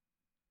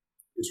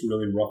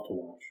really rough to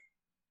watch.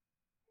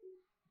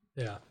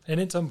 Yeah, and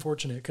it's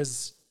unfortunate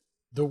because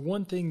the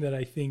one thing that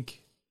I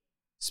think,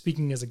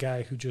 speaking as a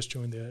guy who just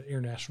joined the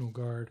Air National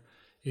Guard,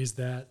 is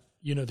that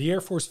the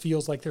Air Force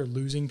feels like they're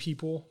losing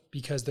people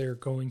because they're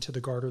going to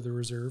the Guard or the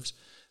reserves,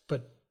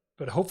 but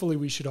hopefully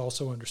we should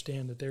also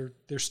understand that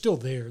they're still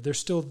there. They're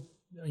still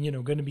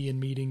going to be in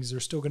meetings. They're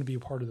still going to be a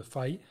part of the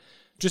fight,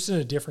 just in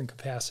a different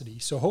capacity.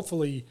 So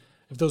hopefully,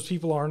 if those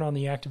people aren't on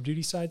the active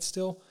duty side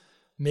still,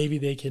 maybe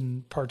they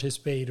can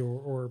participate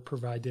or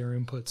provide their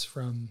inputs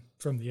from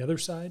the other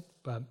side.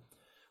 But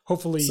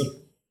hopefully,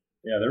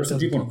 there were some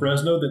people in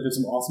Fresno that did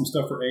some awesome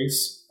stuff for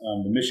ACE.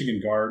 The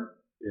Michigan Guard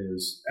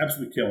is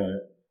absolutely killing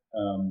it.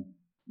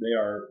 They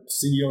are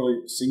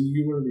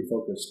singularly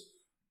focused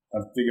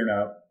on figuring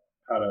out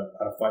how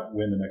to fight and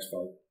win the next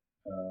fight.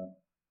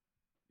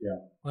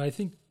 Well,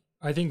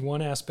 I think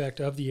one aspect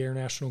of the Air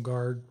National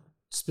Guard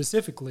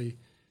specifically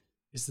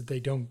is that they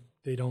don't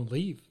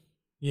leave.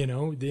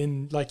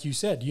 Then like you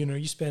said,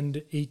 you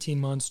spend 18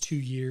 months, 2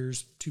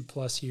 years,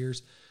 2+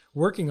 years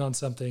working on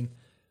something,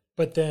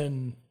 but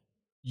then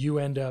you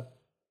end up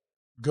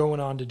going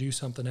on to do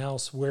something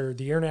else, where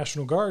the Air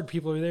National Guard,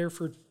 people are there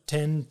for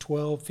 10,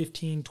 12,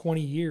 15,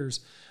 20 years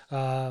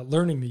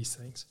learning these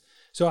things.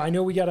 So I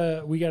know we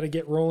gotta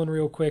get rolling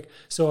real quick.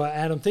 So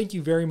Adam, thank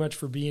you very much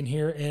for being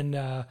here.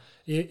 And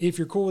if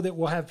you're cool with it,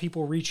 we'll have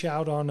people reach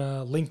out on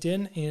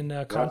LinkedIn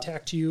and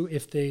contact you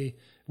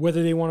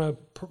whether they want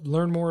to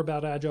learn more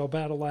about Agile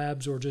Battle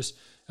Labs or just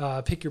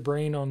pick your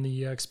brain on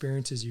the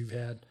experiences you've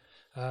had.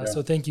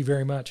 So thank you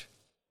very much.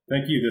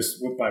 Thank you. This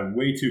went by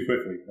way too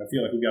quickly. I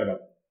feel like we've got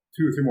about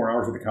 2 or 3 more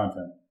hours of the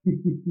content.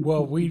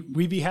 Well,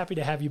 we'd be happy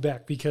to have you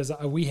back because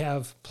we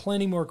have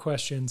plenty more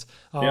questions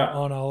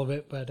on all of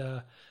it.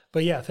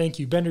 But yeah, thank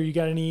you. Bender, you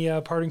got any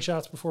parting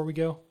shots before we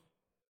go?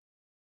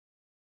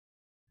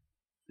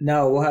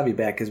 No, we'll have you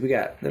back because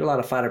there are a lot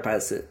of fighter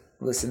pilots that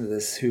listen to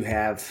this who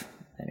have,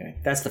 anyway,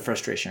 that's the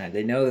frustration. Right?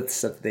 They know that the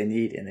stuff they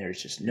need and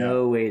there's just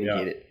no way to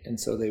get it. And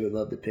so they would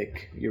love to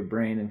pick your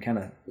brain and kind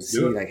of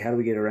see how do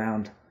we get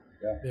around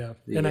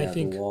and I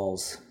think the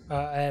walls.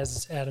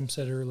 As Adam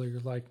said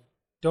earlier,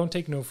 don't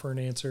take no for an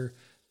answer.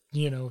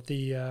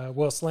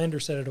 Slander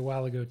said it a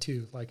while ago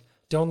too.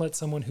 Don't let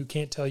someone who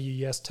can't tell you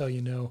yes tell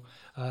you no,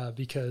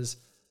 because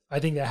I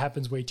think that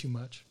happens way too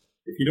much.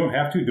 If you don't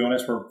have to, don't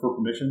ask for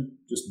permission.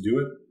 Just do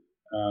it.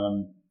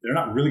 They're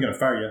not really going to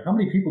fire you. How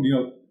many people do you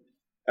know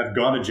have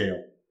gone to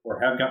jail or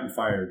have gotten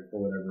fired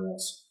or whatever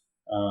else?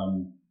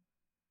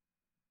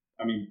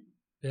 I mean,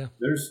 yeah.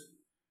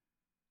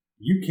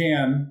 You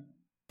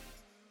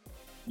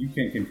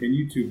can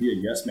continue to be a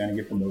yes man and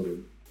get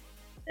promoted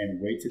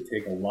and wait to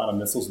take a lot of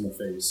missiles in the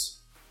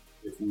face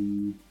if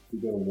we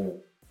go to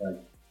war.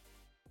 Like,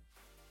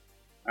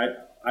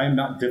 I'm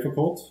not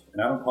difficult,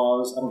 and I don't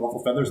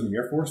ruffle feathers in the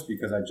Air Force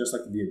because I just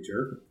like to be a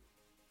jerk.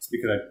 It's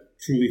because I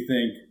truly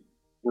think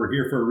we're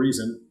here for a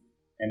reason,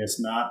 and it's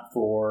not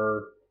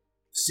for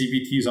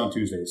CBTs on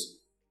Tuesdays.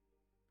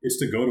 It's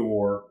to go to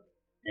war,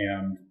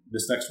 and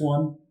this next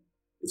one,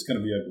 it's going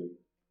to be ugly.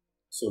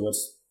 So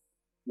let's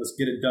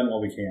get it done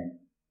while we can.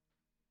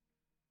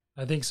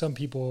 I think some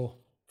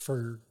people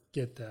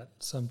forget that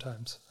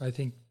sometimes. I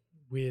think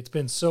it's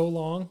been so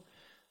long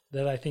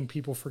that I think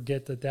people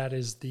forget that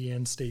is the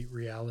end state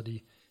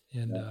reality,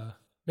 and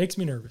makes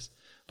me nervous.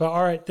 But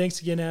all right,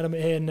 thanks again, Adam.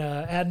 And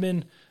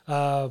admin,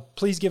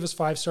 please give us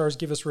 5 stars,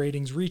 give us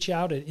ratings. Reach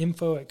out at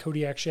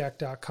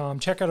info@kodiakshack.com.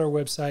 Check out our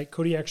website,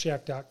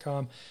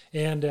 kodiakshack.com,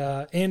 and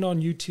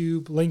on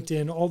YouTube,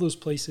 LinkedIn, all those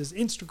places.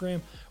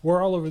 Instagram,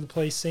 we're all over the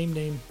place, same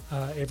name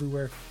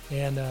everywhere.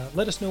 And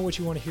let us know what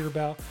you want to hear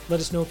about. Let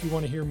us know if you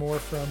want to hear more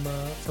from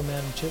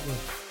Adam Chitwood.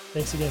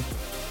 Thanks again.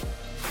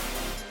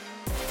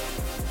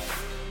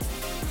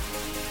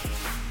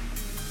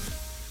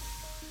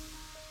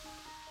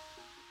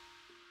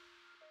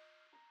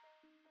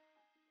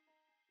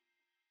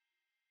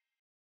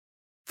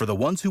 For the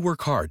ones who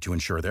work hard to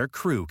ensure their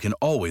crew can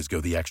always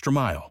go the extra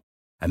mile,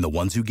 and the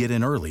ones who get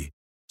in early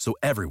so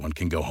everyone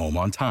can go home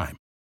on time,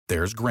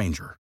 there's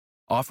Grainger,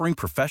 offering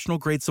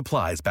professional-grade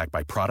supplies backed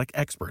by product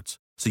experts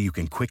so you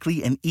can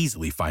quickly and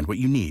easily find what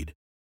you need.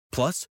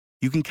 Plus,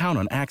 you can count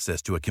on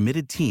access to a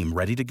committed team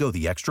ready to go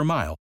the extra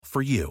mile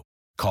for you.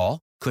 Call,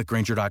 click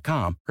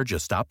Grainger.com, or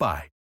just stop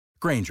by.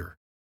 Grainger,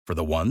 for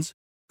the ones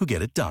who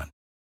get it done.